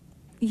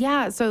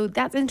 Yeah, so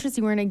that's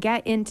interesting. We're going to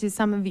get into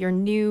some of your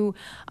new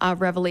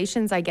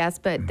revelations, I guess,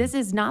 but this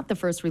is not the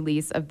first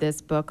release of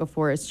this book, A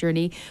Forest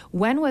Journey.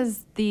 When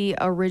was the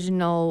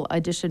original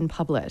edition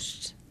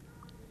published?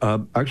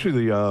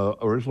 Actually, the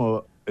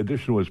original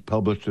edition was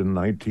published in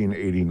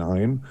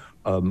 1989.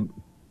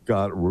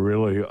 Got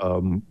really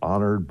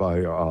honored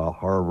by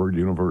Harvard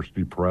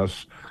University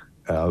Press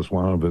as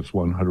one of its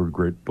 100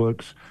 great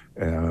books,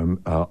 and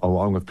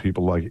along with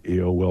people like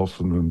E.O.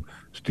 Wilson and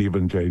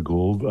Stephen Jay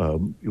Gould,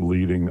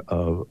 leading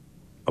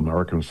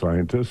American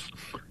scientists.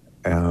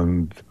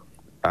 And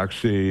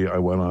Actually, I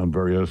went on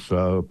various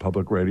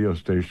public radio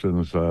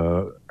stations,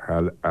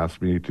 had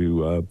asked me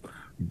to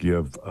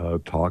give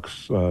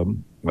talks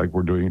like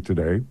we're doing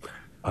today.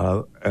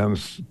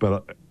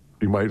 But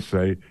you might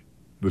say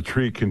the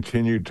tree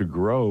continued to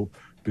grow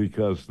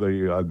because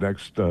the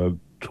next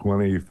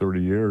 20,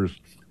 30 years,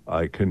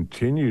 I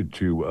continued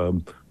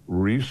to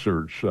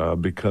research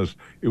because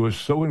it was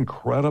so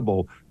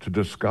incredible to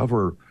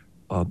discover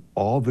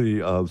all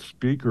the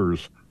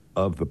speakers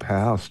of the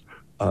past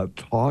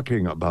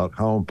talking about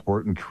how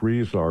important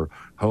trees are,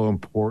 how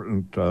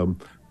important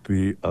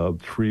the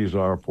trees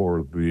are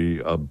for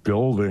the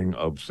building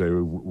of, say,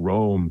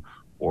 Rome,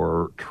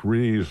 or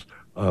trees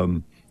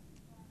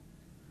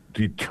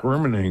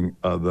determining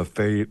the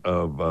fate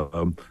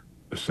of,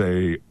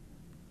 say,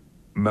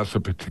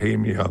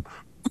 Mesopotamia,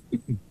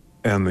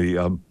 and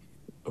the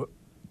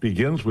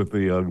begins with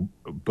the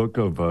book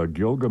of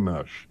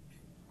Gilgamesh,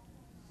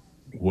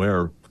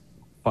 where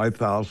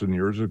 5,000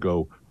 years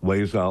ago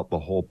lays out the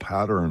whole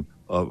pattern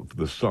of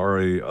the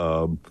sorry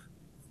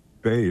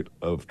fate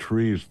of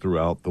trees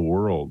throughout the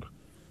world.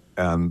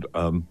 And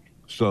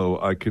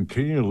so I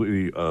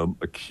continually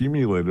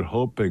accumulated,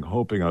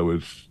 hoping I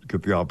would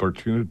get the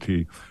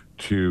opportunity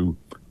to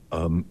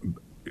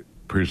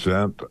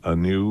present a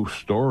new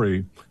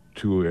story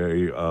to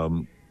a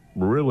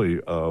really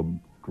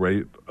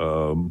great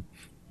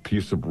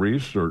piece of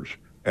research.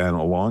 And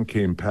along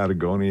came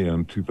Patagonia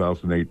in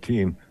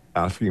 2018,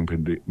 asking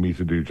me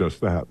to do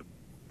just that.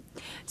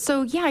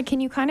 So, yeah, can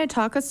you kind of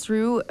talk us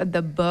through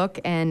the book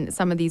and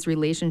some of these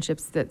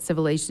relationships that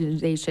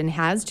civilization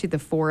has to the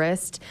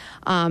forest,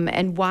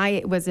 and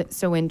why was it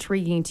so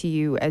intriguing to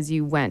you as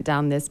you went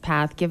down this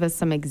path? Give us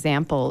some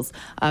examples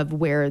of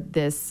where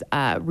this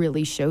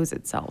really shows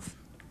itself.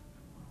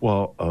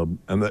 Well,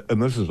 and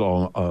this is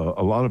all,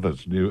 a lot of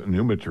it's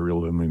new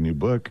material in the new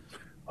book,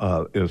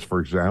 is, for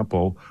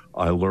example,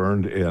 I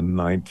learned in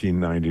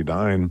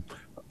 1999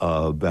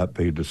 that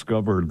they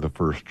discovered the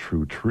first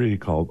true tree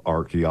called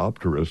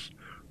Archaeopteris.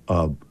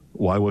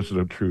 Why was it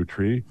a true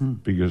tree?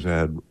 Because it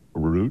had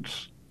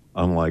roots,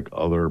 unlike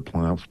other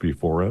plants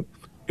before it.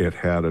 It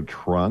had a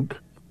trunk,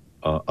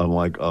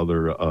 unlike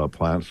other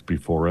plants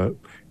before it.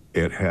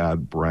 It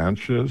had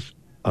branches,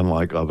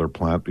 unlike other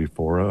plant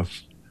before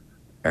us.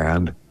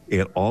 And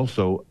it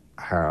also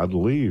had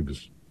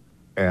leaves.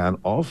 And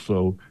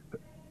also,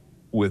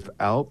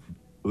 without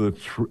the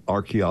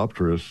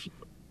Archaeopteris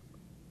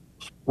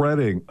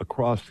spreading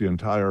across the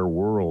entire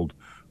world,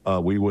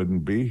 we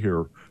wouldn't be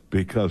here,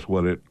 because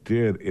what it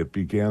did, it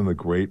began the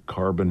great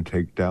carbon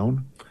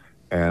takedown,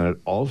 and it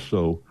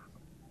also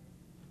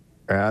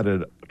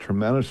added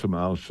tremendous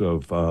amounts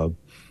of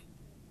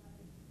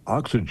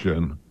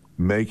oxygen,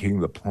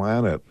 making the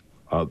planet,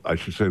 I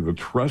should say the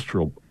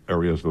terrestrial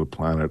areas of the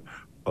planet,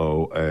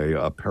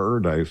 a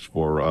paradise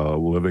for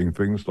living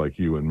things like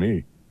you and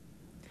me.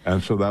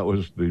 And so that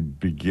was the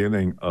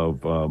beginning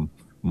of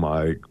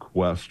my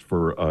quest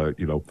for,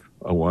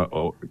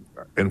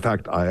 in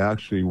fact, I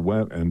actually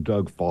went and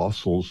dug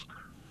fossils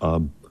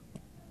of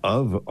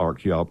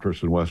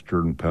Archaeopteris in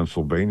Western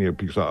Pennsylvania,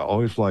 because I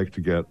always like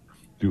to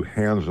do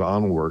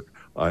hands-on work.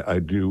 I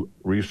do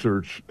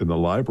research in the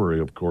library,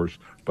 of course,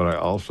 but I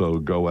also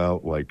go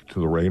out, like, to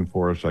the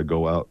rainforest. I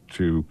go out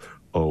to,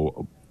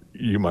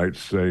 you might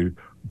say,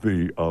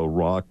 the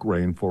rock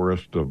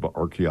rainforest of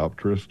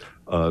Archaeopteris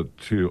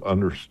to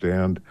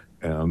understand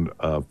and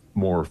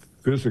more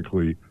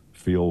physically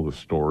feel the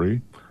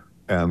story.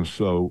 And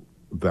so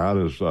that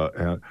is,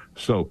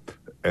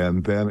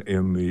 and then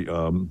in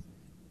the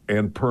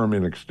and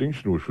Permian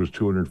extinction, which was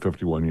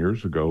 251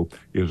 years ago,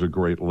 is a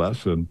great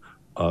lesson.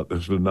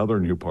 This is another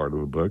new part of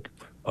the book,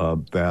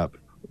 that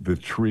the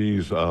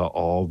trees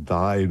all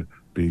died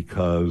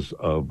because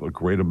of a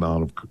great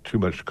amount of too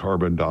much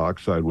carbon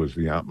dioxide was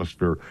in the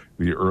atmosphere.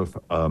 The Earth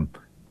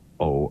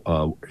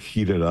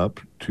heated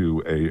up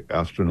to a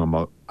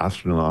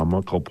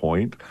astronomical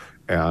point,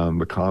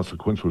 and the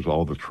consequence was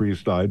all the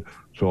trees died,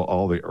 so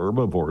all the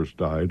herbivores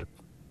died,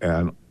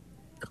 and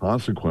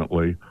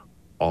consequently,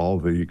 all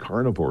the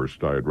carnivores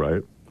died,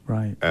 right?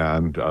 Right.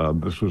 And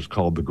this was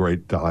called the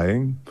Great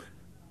Dying,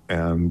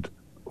 and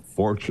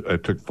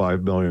it took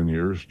 5 million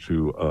years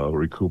to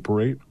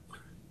recuperate,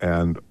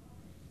 and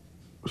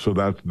so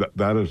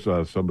that is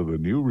some of the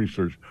new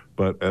research.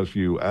 But as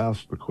you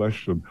asked the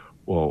question,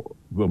 well,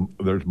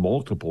 there's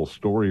multiple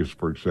stories.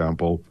 For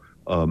example,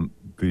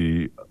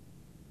 you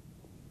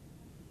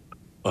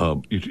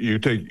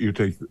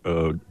take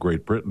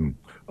Great Britain.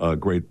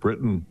 Great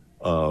Britain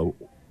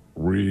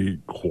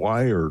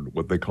required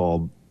what they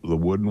called the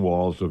wooden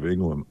walls of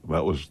England.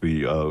 That was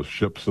the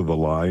ships of the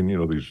line.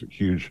 These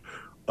huge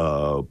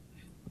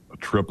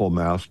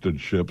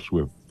triple-masted ships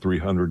with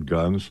 300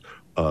 guns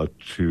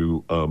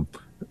to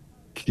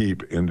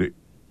keep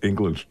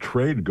England's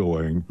trade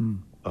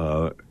going,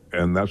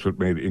 and that's what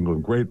made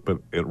England great. But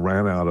it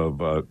ran out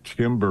of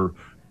timber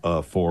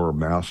for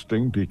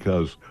masting,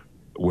 because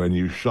when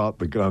you shot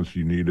the guns,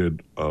 you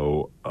needed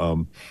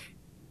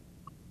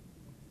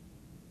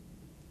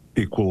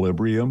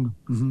equilibrium.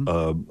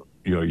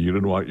 you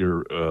didn't want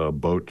your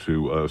boat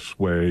to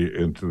sway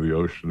into the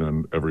ocean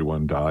and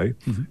everyone die.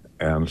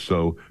 And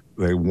so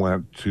they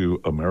went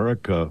to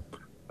America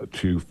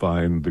to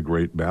find the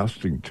great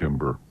masting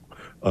timber.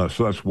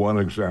 So that's one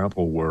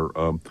example where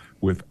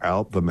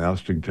without the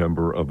masting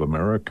timber of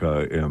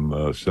America in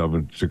the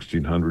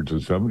 1600s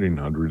and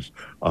 1700s,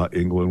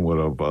 England would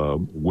have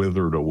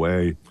withered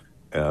away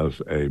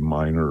as a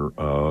minor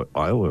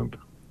island.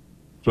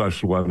 So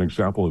that's one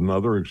example.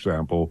 Another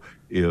example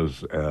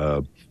is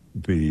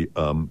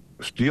the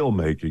steel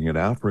making in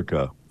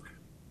Africa.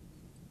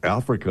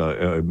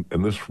 Africa,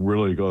 and this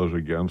really goes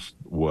against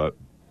what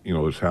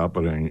is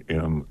happening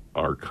in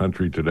our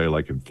country today,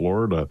 like in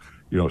Florida,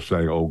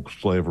 saying, oh,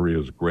 slavery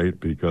is great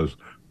because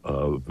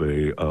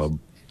the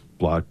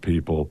black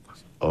people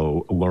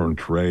learned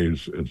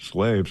trades and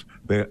slaves.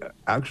 They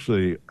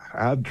actually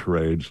had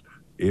trades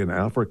in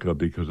Africa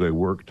because they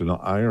worked in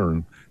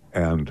iron,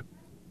 and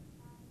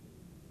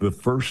the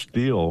first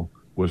steel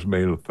was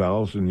made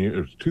 2,000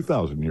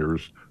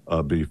 years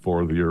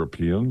before the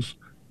Europeans.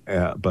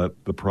 But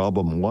the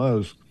problem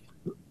was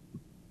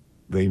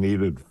they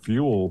needed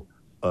fuel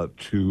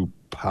to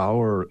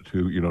power,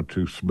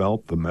 to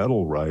smelt the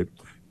metal, right?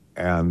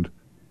 And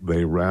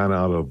they ran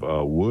out of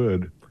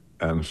wood,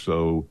 and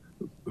so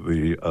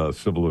the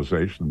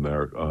civilization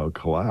there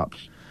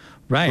collapsed.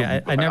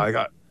 Right.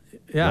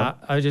 So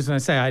I was just going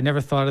to say, I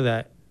never thought of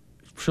that.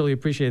 Truly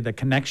appreciated the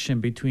connection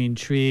between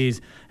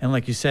trees and,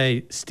 like you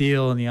say,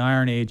 steel in the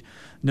Iron Age.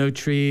 No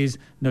trees,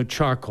 no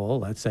charcoal,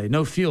 let's say,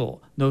 no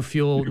fuel, no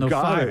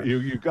fire.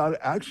 You got it.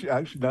 Actually,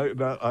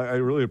 I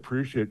really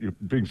appreciate you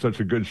being such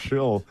a good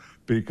shill,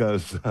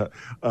 because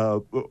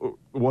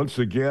once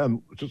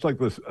again, just like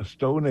the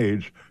Stone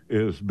Age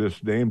is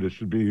misnamed, it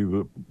should be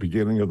the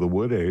beginning of the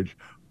Wood Age.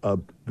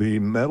 The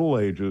Metal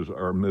Ages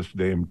are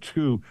misnamed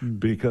too,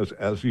 because,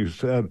 as you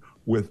said,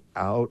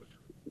 without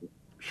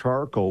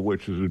charcoal,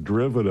 which is a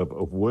derivative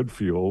of wood,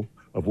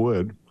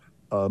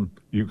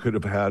 you could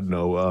have had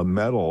no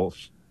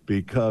metals,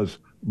 because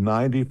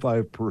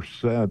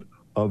 95%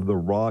 of the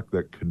rock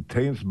that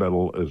contains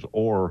metal is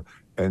ore,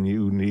 and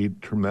you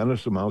need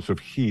tremendous amounts of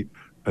heat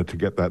to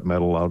get that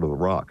metal out of the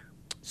rock.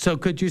 So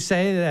could you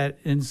say that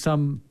in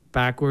some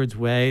backwards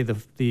way,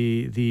 the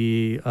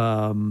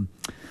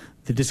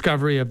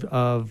discovery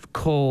of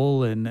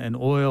coal and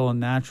oil and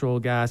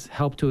natural gas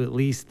helped to at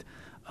least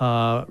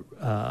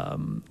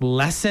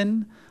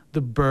lessen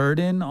the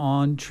burden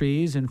on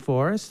trees and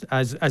forests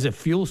as a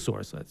fuel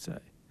source, let's say?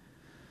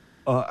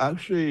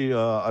 Actually,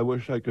 I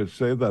wish I could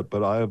say that,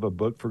 but I have a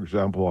book, for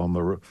example, on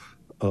the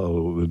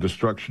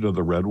destruction of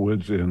the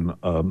redwoods in,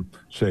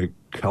 say,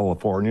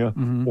 California,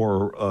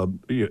 or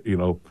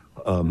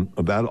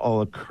that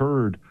all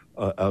occurred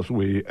as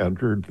we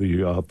entered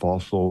the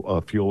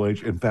fossil fuel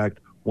age. In fact,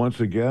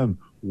 once again,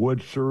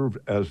 wood served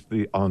as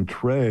the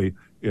entree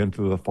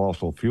into the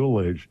fossil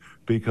fuel age,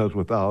 because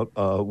without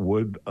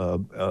wood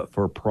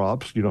for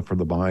props, for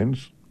the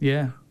mines,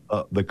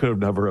 they could have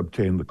never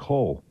obtained the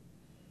coal.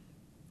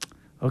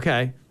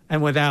 Okay,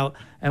 and without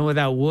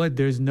wood,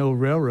 there's no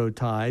railroad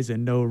ties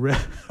and no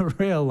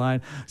rail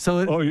line.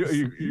 So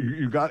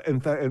you got. In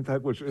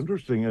fact, what's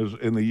interesting is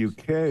in the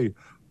UK,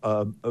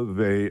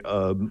 they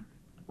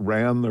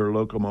ran their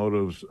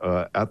locomotives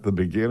at the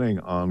beginning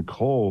on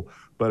coal,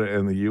 but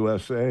in the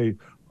USA,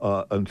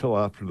 until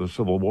after the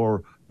Civil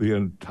War, the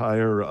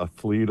entire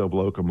fleet of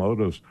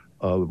locomotives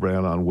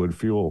ran on wood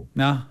fuel.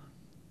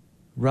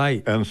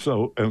 Right. And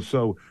so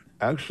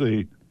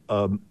actually,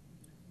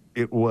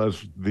 it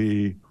was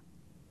the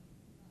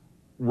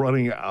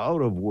running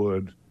out of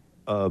wood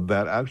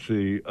that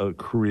actually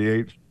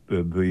creates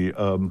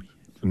the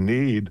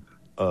need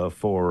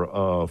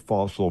for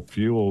fossil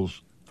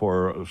fuels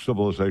for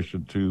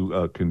civilization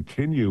to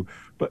continue.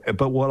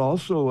 But what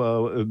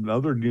also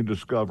another new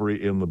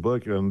discovery in the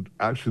book, and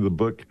actually the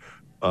book,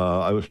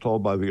 I was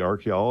told by the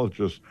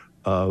archaeologists,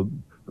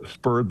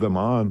 spurred them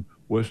on,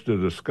 was to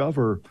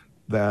discover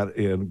that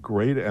in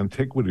great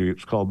antiquity,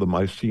 it's called the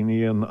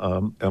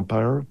Mycenaean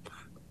Empire.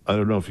 I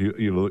don't know if the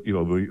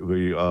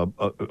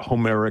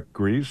Homeric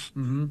Greece.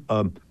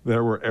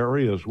 There were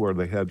areas where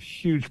they had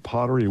huge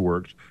pottery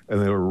works,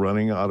 and they were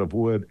running out of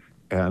wood,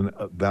 and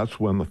that's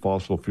when the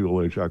fossil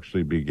fuel age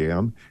actually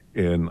began.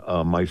 In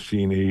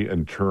Mycenae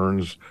and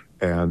Turns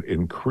and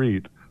in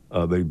Crete,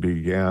 they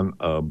began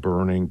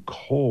burning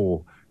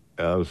coal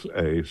as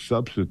a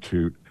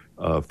substitute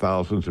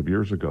thousands of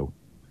years ago.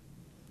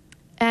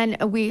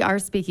 And we are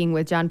speaking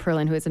with John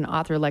Perlin, who is an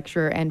author,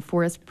 lecturer, and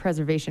forest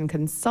preservation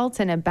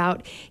consultant,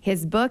 about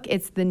his book.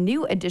 It's the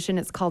new edition.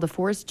 It's called A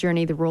Forest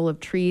Journey, The Role of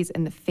Trees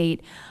and the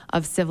Fate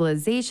of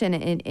Civilization.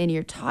 And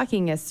you're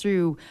talking us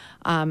through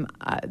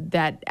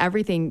that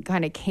everything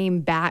kind of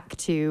came back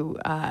to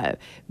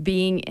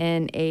being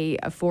in a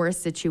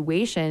forest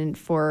situation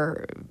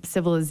for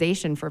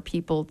civilization, for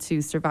people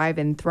to survive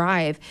and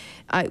thrive.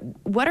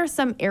 What are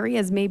some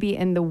areas maybe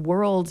in the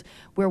world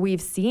where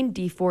we've seen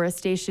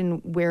deforestation,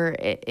 where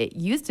it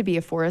used to be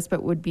a forest,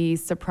 but would be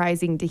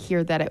surprising to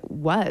hear that it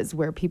was,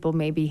 where people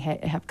maybe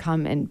have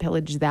come and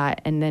pillaged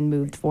that and then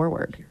moved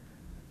forward?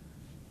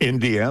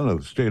 Indiana,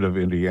 the state of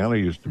Indiana,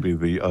 used to be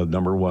the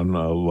number one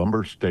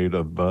lumber state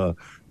of the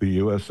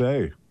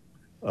USA.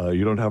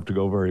 You don't have to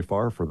go very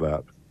far for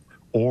that.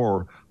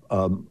 Or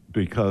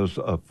because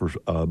for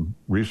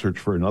research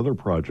for another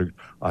project,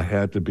 I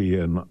had to be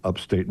in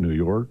upstate New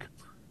York.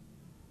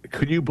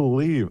 Could you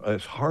believe,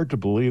 it's hard to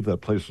believe that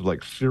places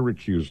like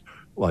Syracuse,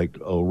 like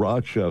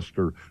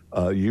Rochester,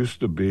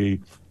 used to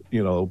be,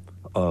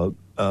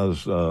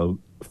 as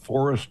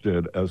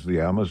forested as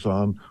the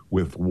Amazon,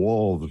 with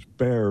wolves,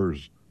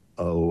 bears,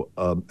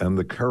 and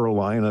the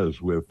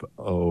Carolinas with,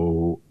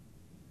 for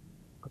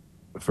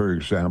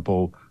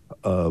example,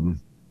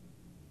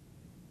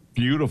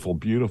 beautiful,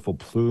 beautiful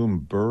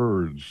plumed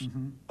birds.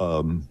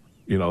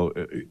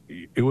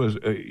 It was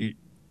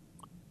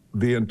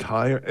the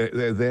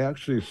entire. They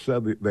actually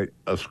said that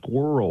a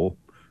squirrel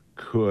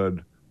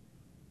could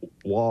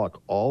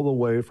walk all the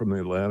way from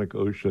the Atlantic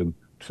Ocean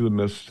to the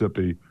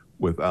Mississippi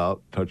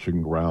without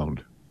touching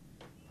ground.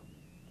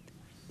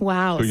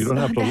 Wow! So you don't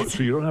have to.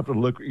 So you don't have to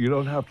look. You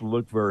don't have to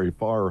look very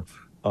far.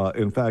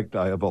 In fact,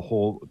 I have a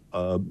whole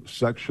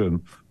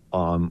section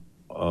on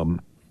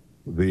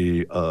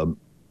the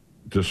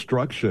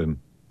destruction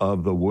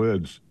of the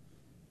woods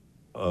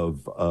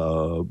of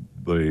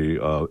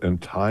the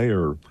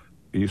entire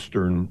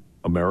Eastern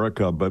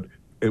America, but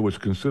it was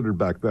considered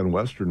back then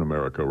Western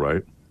America,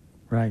 right?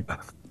 Right,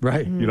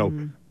 right.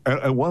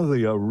 And one of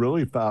the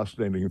really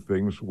fascinating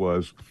things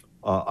was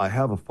I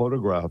have a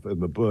photograph in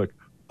the book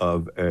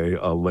of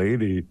a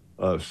lady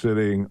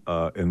sitting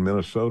in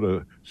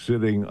Minnesota,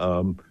 sitting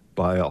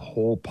by a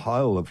whole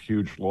pile of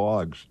huge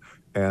logs,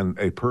 and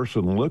a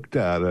person looked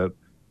at it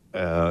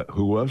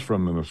who was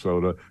from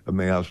Minnesota, and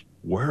they asked,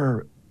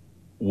 "Where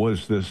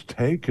was this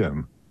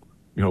taken?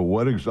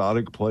 What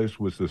exotic place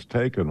was this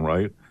taken?"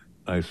 Right?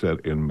 I said,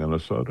 "In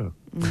Minnesota."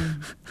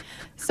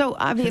 So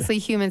obviously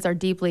humans are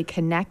deeply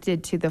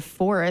connected to the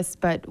forest,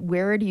 but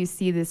where do you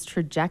see this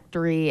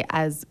trajectory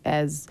as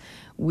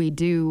we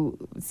do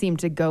seem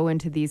to go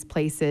into these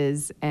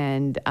places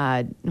and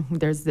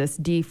there's this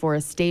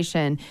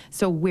deforestation?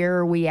 So where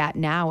are we at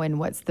now, and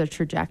what's the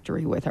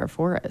trajectory with our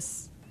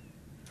forests?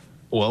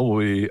 Well,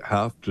 we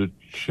have to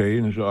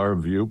change our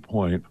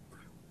viewpoint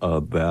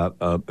but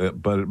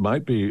it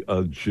might be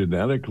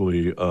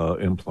genetically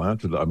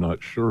implanted. I'm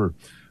not sure.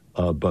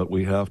 But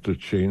we have to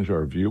change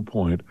our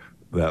viewpoint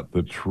that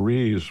the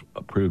trees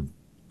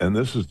and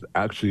this is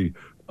actually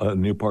a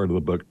new part of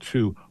the book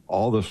too,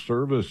 all the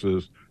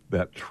services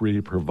that tree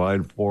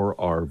provide for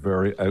our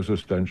very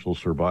existential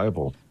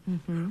survival.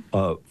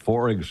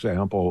 For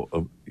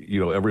example,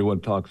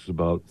 everyone talks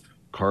about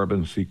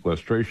carbon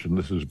sequestration.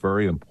 This is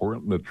very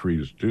important that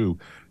trees do,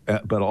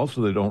 but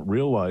also they don't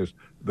realize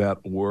that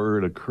where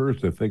it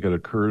occurs, they think it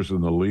occurs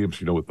in the leaves,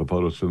 with the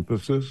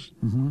photosynthesis.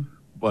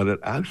 But it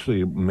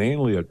actually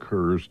mainly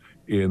occurs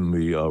in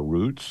the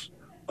roots,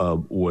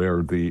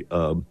 where the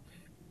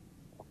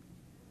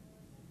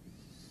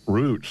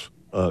roots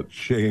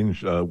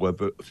change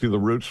the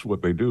roots.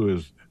 What they do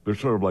is they're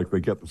sort of like they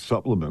get the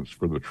supplements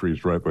for the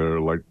trees, right? They're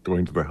like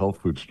going to the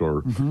health food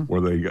store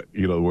where they get,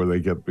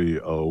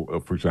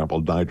 the, for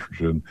example,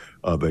 nitrogen.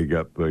 They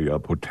get the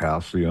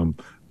potassium.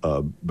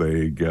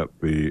 They get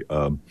the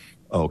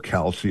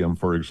calcium,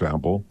 for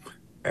example,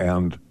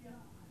 and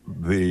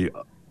the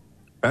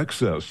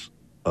excess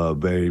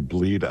they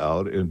bleed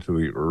out into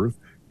the earth,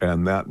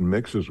 and that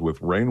mixes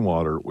with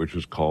rainwater, which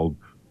is called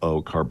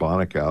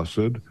carbonic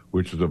acid,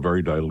 which is a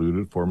very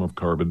diluted form of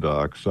carbon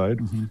dioxide,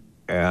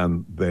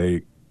 and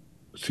they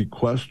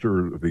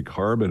sequester the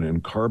carbon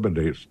in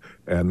carbonates,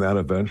 and that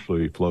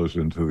eventually flows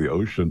into the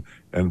ocean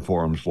and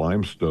forms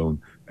limestone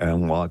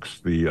and locks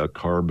the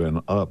carbon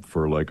up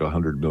for like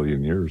 100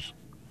 million years.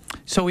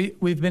 So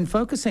we've been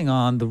focusing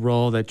on the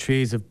role that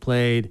trees have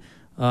played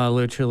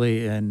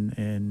literally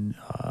in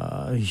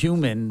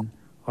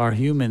our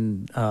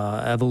human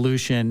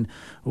evolution,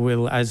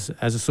 as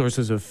a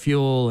sources of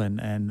fuel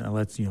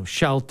and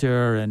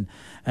shelter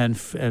and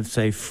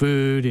say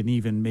food and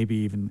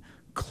even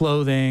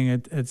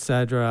clothing,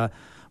 etc.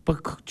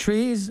 But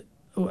trees,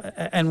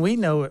 and we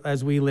know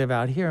as we live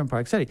out here in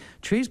Park City,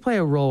 trees play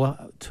a role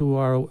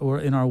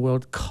in our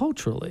world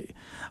culturally,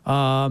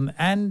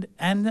 and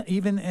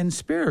even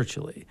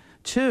spiritually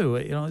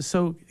too.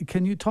 So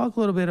can you talk a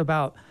little bit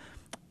about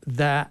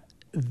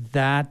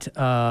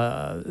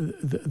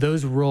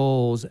those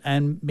roles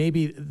and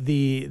maybe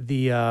the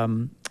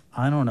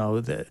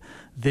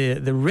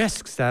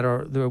risks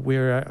that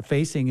we're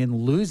facing in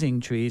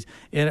losing trees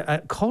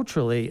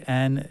culturally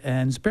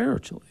and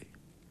spiritually?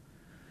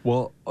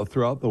 Well,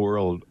 throughout the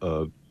world,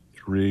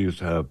 trees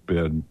have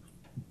been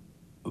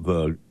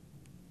the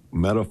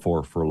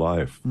metaphor for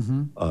life.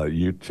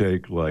 You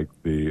take like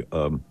the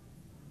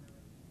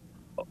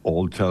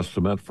Old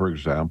Testament, for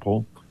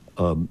example.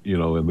 In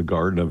the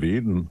Garden of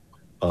Eden,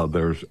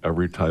 there's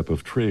every type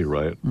of tree,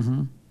 right?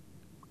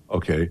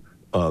 Okay.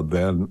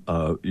 Then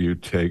you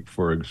take,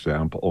 for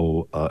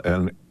example,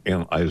 and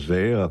in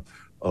Isaiah,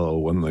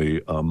 when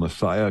the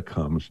Messiah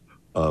comes,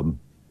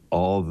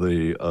 all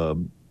the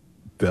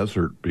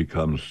desert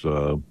becomes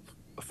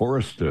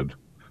forested.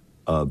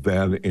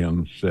 Then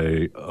in,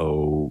 say,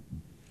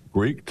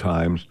 Greek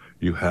times,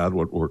 you had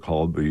what were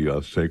called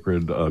the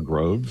sacred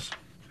groves,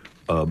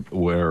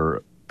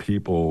 where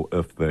people,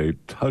 if they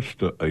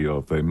touched,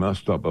 if they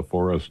messed up a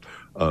forest,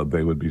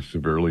 they would be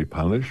severely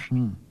punished.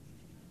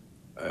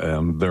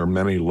 And there are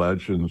many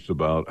legends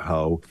about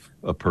how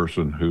a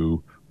person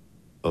who,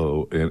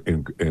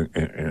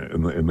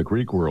 in the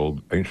Greek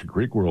world, ancient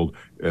Greek world,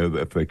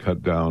 if they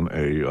cut down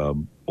a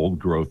old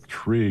growth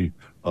tree,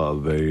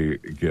 they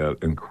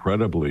get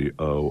incredibly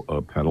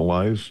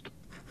penalized.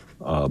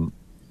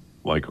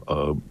 Like,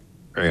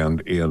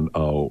 and in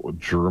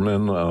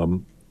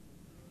German,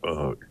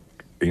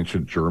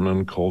 ancient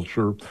German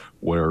culture,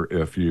 where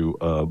if you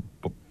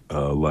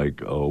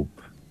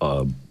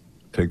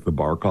take the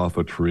bark off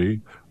a tree,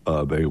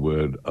 they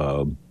would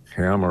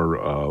hammer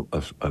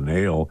a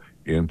nail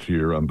into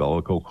your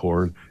umbilical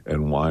cord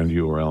and wind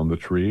you around the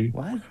tree.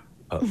 What?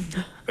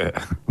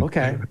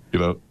 Okay.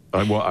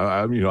 I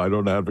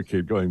don't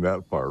advocate going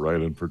that far, right,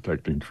 in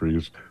protecting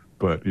trees,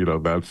 but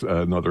that's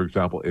another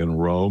example. In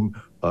Rome,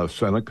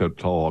 Seneca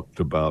talked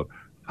about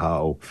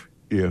how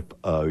if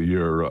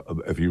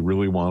you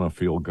really want to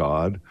feel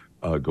God,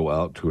 go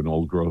out to an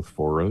old growth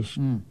forest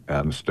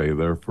and stay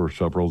there for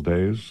several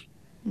days.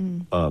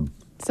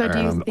 So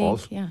do you think,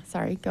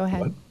 sorry, go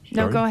ahead. What?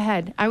 No, Sorry? go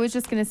ahead. I was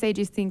just going to say,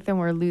 do you think then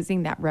we're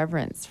losing that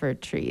reverence for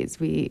trees?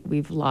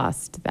 We've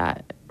lost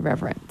that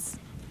reverence.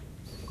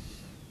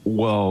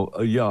 Well,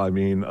 yeah, I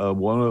mean,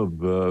 one of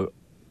the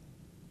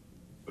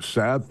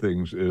sad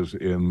things is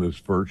in this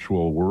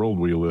virtual world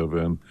we live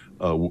in,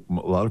 a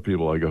lot of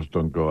people, I guess,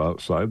 don't go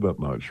outside that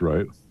much,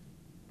 right?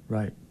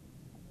 Right.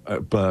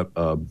 But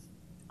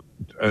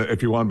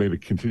if you want me to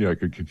continue, I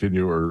could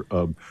continue, or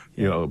but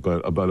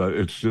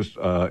it's just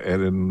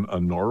and in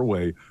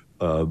Norway,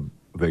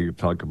 they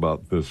talk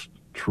about this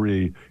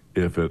tree.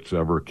 If it's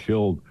ever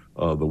killed,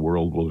 the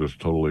world will just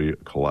totally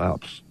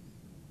collapse.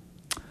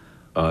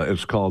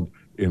 It's called,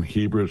 in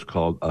Hebrew, it's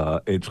called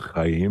Eitz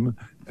Chaim,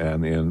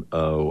 and in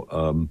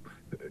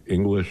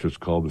English, it's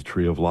called the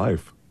Tree of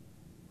Life.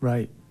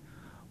 Right.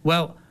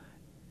 Well,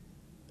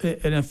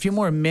 in a few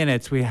more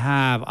minutes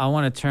I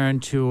want to turn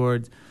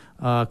towards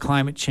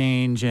climate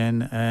change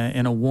and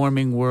in a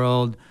warming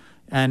world,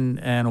 and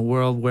a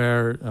world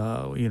where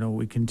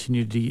we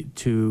continue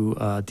to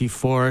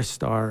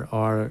deforest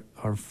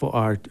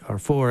our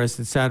forests,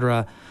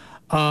 etc.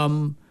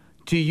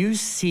 Do you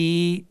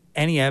see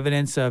any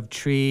evidence of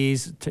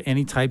trees, to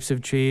any types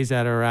of trees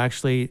that are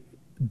actually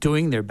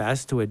doing their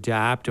best to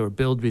adapt or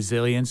build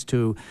resilience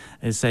to,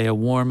 say, a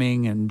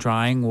warming and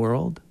drying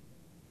world?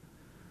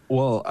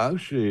 Well,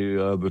 actually,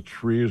 the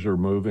trees are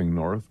moving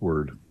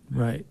northward.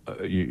 Right.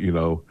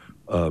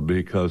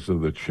 Because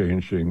of the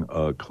changing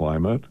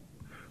climate.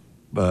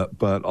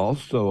 But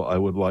also, I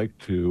would like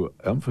to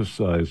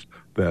emphasize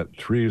that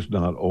trees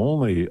not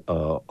only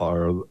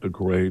are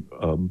great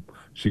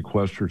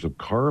sequesters of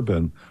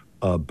carbon,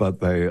 but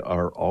they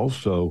are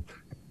also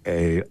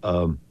a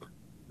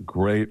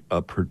great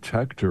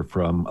protector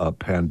from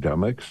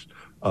pandemics.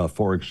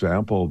 For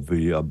example,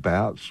 the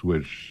bats,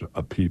 which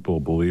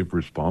people believe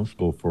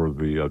responsible for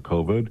the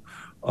COVID.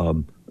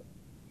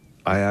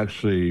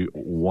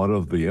 One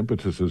of the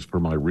impetuses for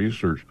my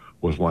research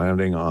was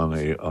landing on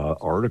a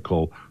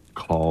article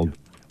called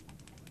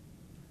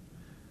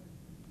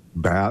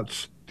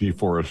Bats,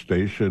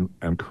 Deforestation,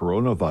 and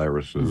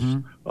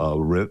Coronaviruses,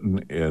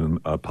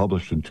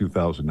 published in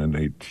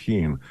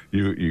 2018.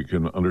 You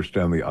can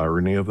understand the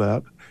irony of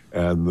that.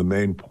 And the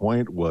main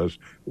point was,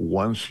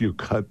 once you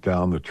cut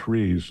down the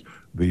trees,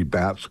 the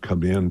bats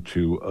come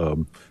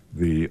into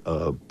the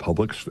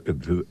public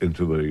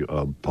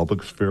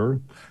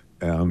sphere.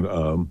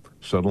 And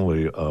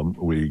suddenly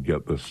we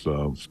get this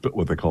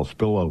what they call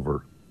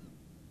spillover.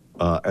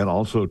 And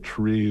also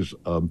trees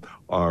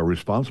are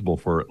responsible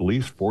for at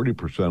least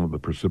 40% of the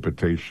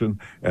precipitation,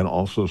 and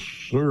also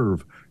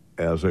serve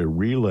as a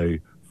relay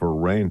for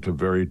rain to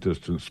very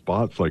distant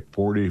spots. Like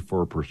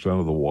 44%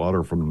 of the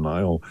water from the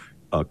Nile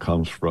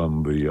comes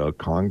from the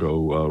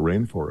Congo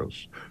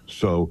rainforest.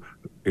 So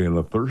in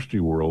a thirsty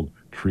world,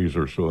 trees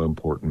are so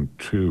important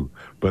too.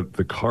 But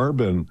the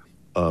carbon,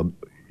 for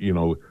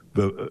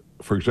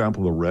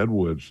example, the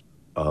redwoods,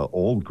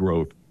 old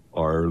growth,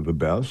 are the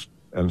best.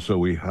 And so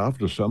we have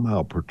to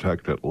somehow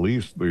protect at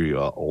least the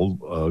old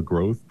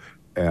growth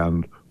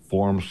and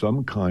form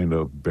some kind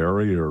of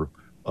barrier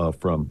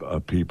from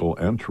people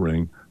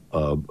entering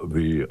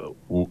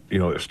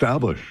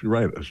establish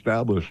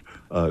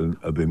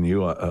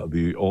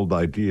the old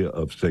idea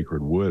of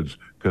sacred woods,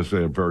 because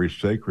they're very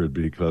sacred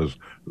because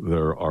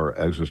they're our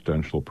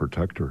existential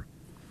protector.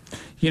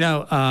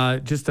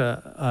 Just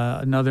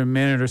another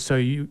minute or so,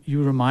 you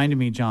reminded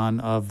me, John,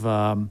 of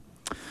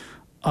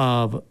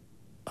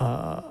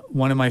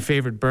one of my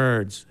favorite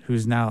birds,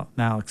 who's now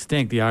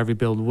extinct, the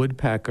ivory-billed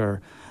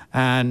woodpecker.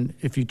 And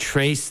if you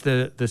trace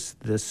the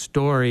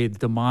story, the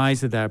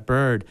demise of that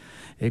bird,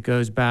 it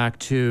goes back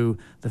to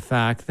the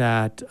fact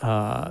that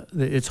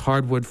its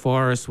hardwood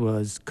forest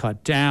was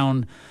cut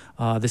down.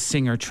 the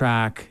Singer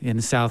Track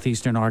in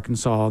southeastern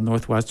Arkansas,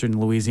 northwestern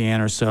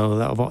Louisiana or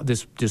so,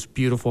 this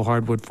beautiful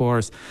hardwood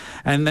forest.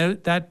 And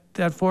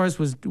that forest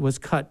was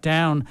cut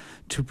down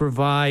to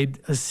provide,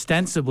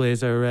 ostensibly,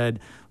 as I read,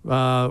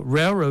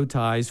 railroad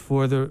ties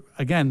for the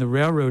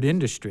railroad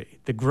industry,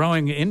 the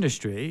growing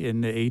industry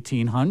in the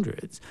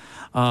 1800s.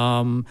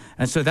 And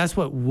so that's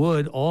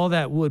what all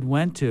that wood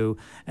went to.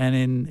 And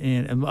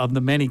in of the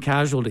many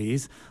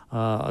casualties,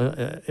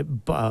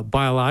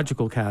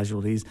 biological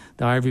casualties,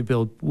 the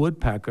ivory-billed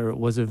woodpecker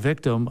was a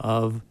victim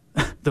of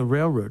the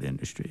railroad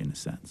industry in a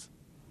sense.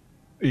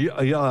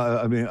 Yeah.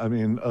 I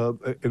mean,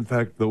 in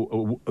fact, the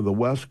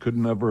West could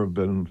never have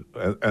been,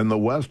 and the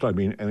West, I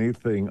mean,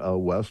 anything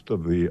west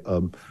of the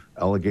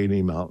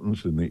Allegheny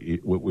Mountains in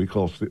what we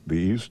call the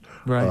East,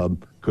 right.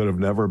 Could have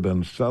never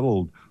been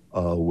settled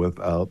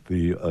without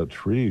the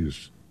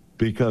trees,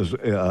 because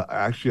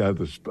actually I have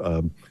this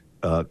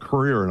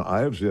Currier and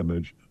Ives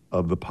image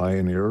of the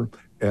pioneer,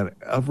 and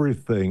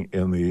everything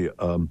in the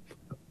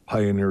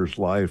pioneer's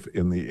life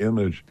in the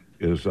image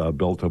is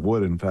built of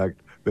wood. In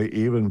fact, they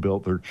even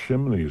built their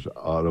chimneys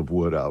out of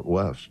wood out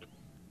west.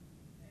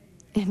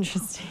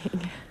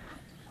 Interesting.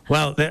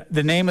 Well,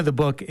 the name of the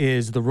book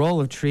is The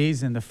Role of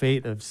Trees in the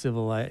Fate of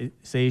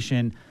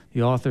Civilization.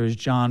 The author is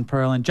John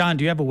Perlin. John,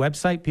 do you have a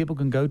website people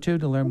can go to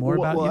learn more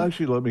about you? Well,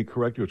 actually, let me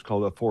correct you. It's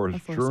called A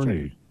Forest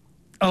Journey.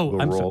 Oh,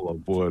 The Role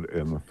of Wood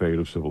in the Fate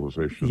of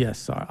Civilization. Yes,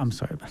 sorry. I'm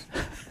sorry about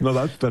that. No,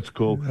 that's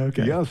cool.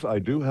 Okay. Yes, I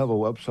do have a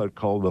website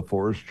called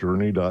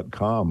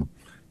theforestjourney.com.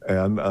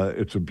 And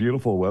it's a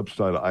beautiful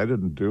website. I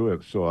didn't do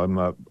it, so I'm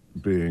not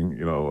being,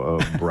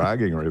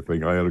 bragging or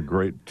anything. I had a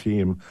great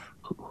team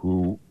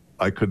who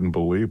I couldn't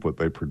believe what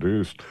they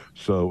produced.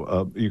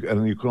 So you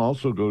can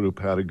also go to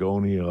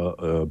Patagonia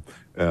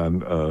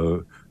and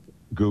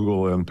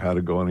Google in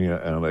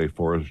Patagonia and A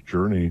Forest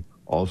Journey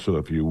also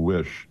if you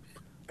wish.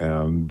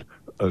 And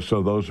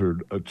so those are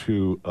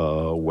two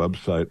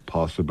website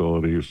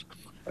possibilities.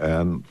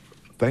 And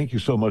thank you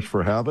so much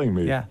for having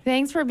me. Yeah.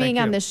 Thanks for being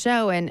on the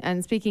show.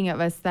 And speaking of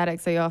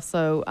aesthetics, I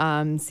also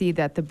see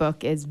that the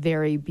book is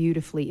very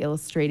beautifully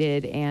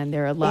illustrated, and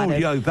there are a lot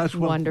of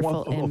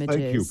wonderful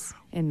images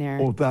in there.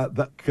 Oh,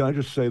 that can I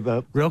just say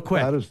that real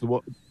quick?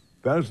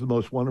 That is the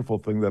most wonderful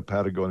thing that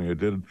Patagonia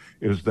did,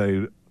 is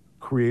they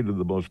created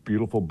the most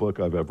beautiful book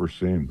I've ever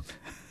seen.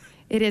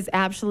 It is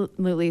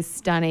absolutely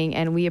stunning,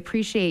 and we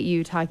appreciate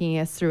you talking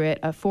us through it.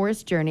 A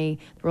Forest Journey,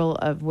 The Role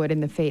of Wood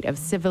in the Fate of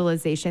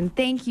Civilization.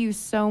 Thank you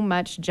so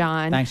much,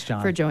 John. Thanks,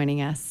 John, for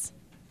joining us.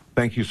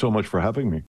 Thank you so much for having me.